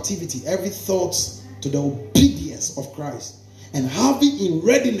into captivity every thought to the obedience of Christ, and having in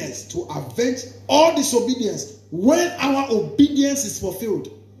readiness to avenge all disobedience when our obedience is fulfilled.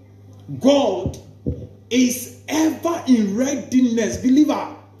 God is ever in readiness,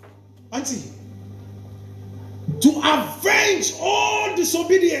 believer, auntie, to avenge all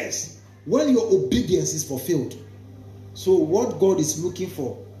disobedience when your obedience is fulfilled. So what God is looking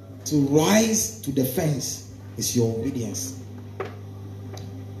for to rise to the fence is your obedience.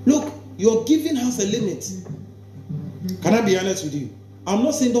 Look, your giving has a limit. Can I be honest with you? I'm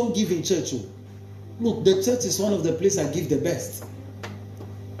not saying don't give in church. Oh. Look, the church is one of the places I give the best.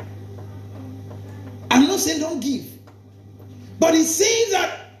 I'm not saying don't give. But he's saying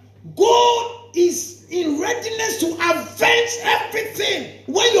that God is in readiness to avenge everything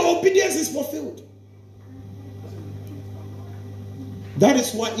when your obedience is fulfilled. That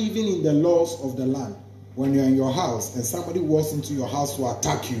is why even in the laws of the land, when you're in your house and somebody walks into your house to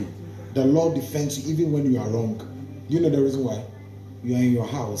attack you, the Lord defends you even when you are wrong. You know the reason why? You are in your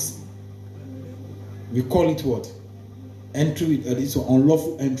house. We call it what? Entry. It's an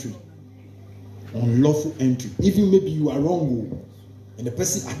unlawful entry. Unlawful entry. Even maybe you are wrong and the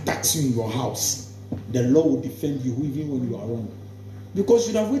person attacks you in your house, the law will defend you even when you are wrong. Because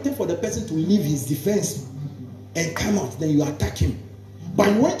you have waited for the person to leave his defense and come out, then you attack him. But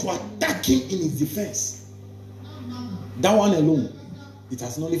you want to attack him in his defense. That one alone, it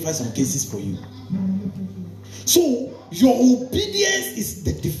has nullified some cases for you. So, your obedience is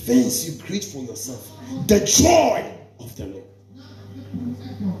the defense you create for yourself. The joy of the Lord.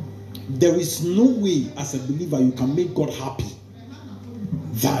 There is no way as a believer you can make God happy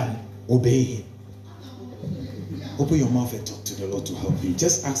than obey him. Open your mouth and talk to the Lord to help you.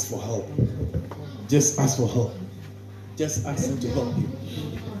 Just ask for help. Just ask for help. Just ask him to help you.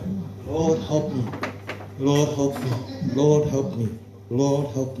 Lord, help me. Lord, help me. Lord, help me. Lord,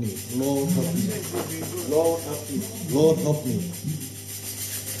 help me. Lord, help me. Lord, help me. Lord, help me.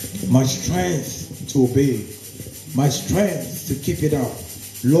 My strength to obey. My strength to keep it up.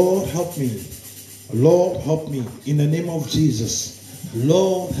 Lord, help me. Lord, help me. In the name of Jesus.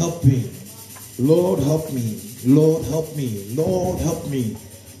 Lord, help me. Lord, help me. Lord, help me. Lord, help me.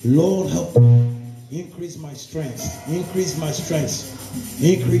 Lord, help me. Increase my strength. Increase my strength.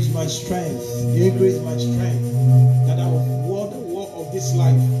 Increase my strength. Increase my strength. That I will walk the walk of this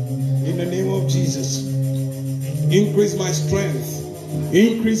life. In the name of Jesus. Increase my strength.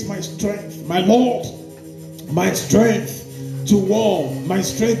 Increase my strength. My Lord. My strength to war. My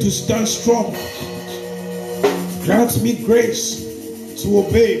strength to stand strong. Grant me grace to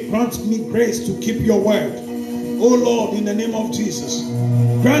obey. Grant me grace to keep your word. Oh Lord, in the name of Jesus.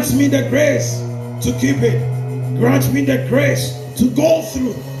 Grant me the grace to keep it. Grant me the grace to go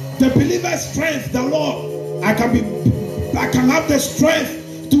through the believer's strength, the Lord. I can have the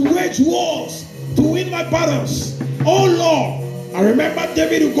strength to wage wars, to win my battles. Oh Lord, I remember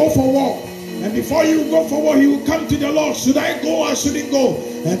David would go for war. And before you go for war, he will come to the Lord. Should I go or shouldn't go?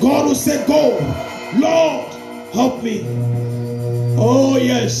 And God will say, go. Lord, help me. Oh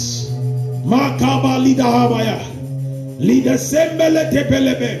yes. Makaba lida habaya. Lida sembele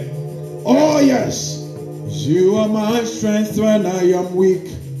tepelebe. Oh yes. You are my strength when I am weak.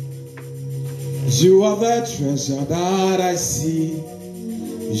 You are the treasure that I see.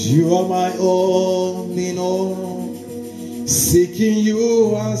 You are my all in all. Seeking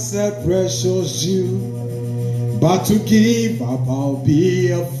you as a precious Jew. But to give up I'll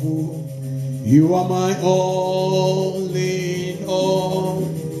be a fool. You are my all in all.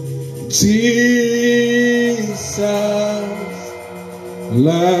 Jesus,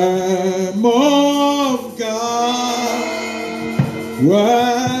 Lamb of God,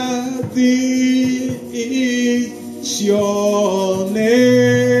 worthy is your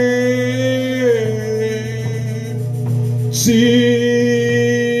name. Jesus,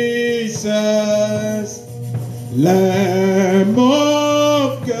 Lamb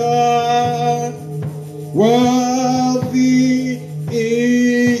of God, worthy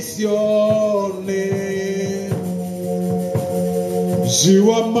is your name.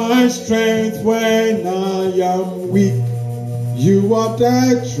 You are my strength when I am weak. You are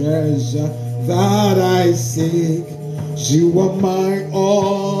the treasure that I seek. You are my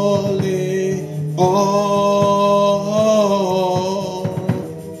all in all.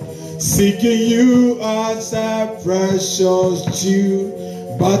 Seeking you as a precious Jew.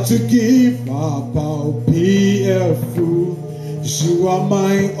 But to give up I'll be a fool. You are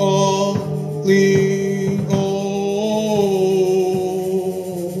my all in all.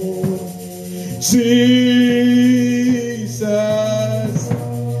 Jesus,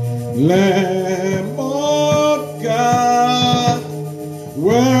 Lamb of God,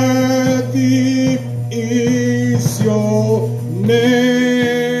 worthy is your name.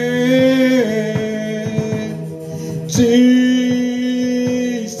 Jesus,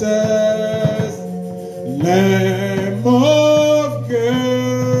 Lamb of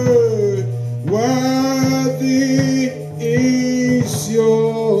God, worthy is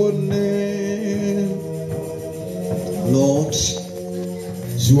your name. Lord,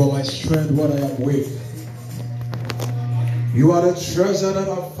 you are my strength when I am weak. You are the treasure that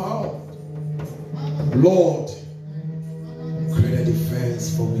I found. Lord, create a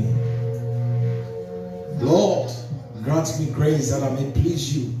defense for me. Lord, grant me grace that I may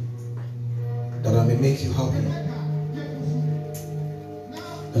please you, that I may make you happy.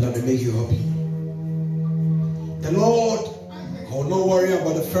 That I may make you happy. The Lord, I will not worry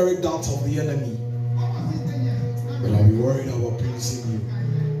about the fiery darts of the enemy, but I'll be worried about pleasing you.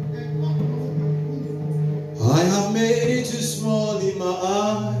 I have made it too small in my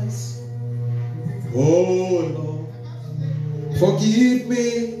eyes. Oh Lord, forgive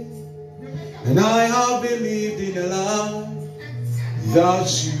me. And I have believed in a lie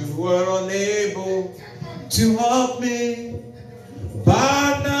that you were unable to help me.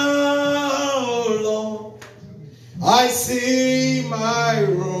 But now, Lord, I see my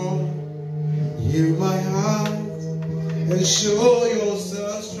wrong. Hear my heart and show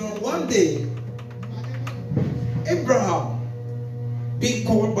yourself strong. One day, Abraham, being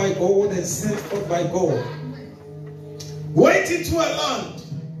called by God and sent forth by God, went into a land.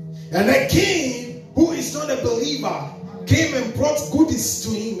 And the king, who is not a believer, came and brought goodies to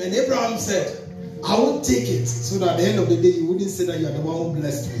him. And Abraham said, I will take it, so that at the end of the day, you wouldn't say that you are the one who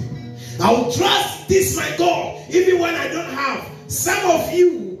blessed me. I will trust this, my God, even when I don't have. Some of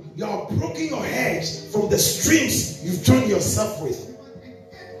you, you are broken your head from the streams you've joined yourself with.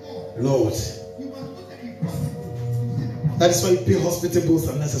 Lord, that is why you pay hospital bills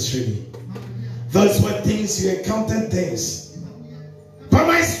unnecessarily. That is why things, you encounter things. But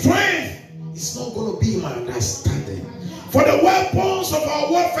my strength is not going to be my understanding. For the weapons of our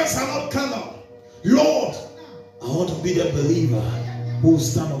warfare are not carnal. Lord, I want to be the believer who will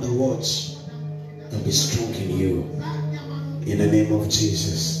stand on the watch and be strong in you. In the name of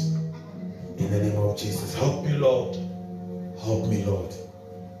Jesus. In the name of Jesus. Help me, Lord. Help me, Lord.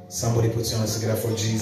 Somebody put your hands together for Jesus.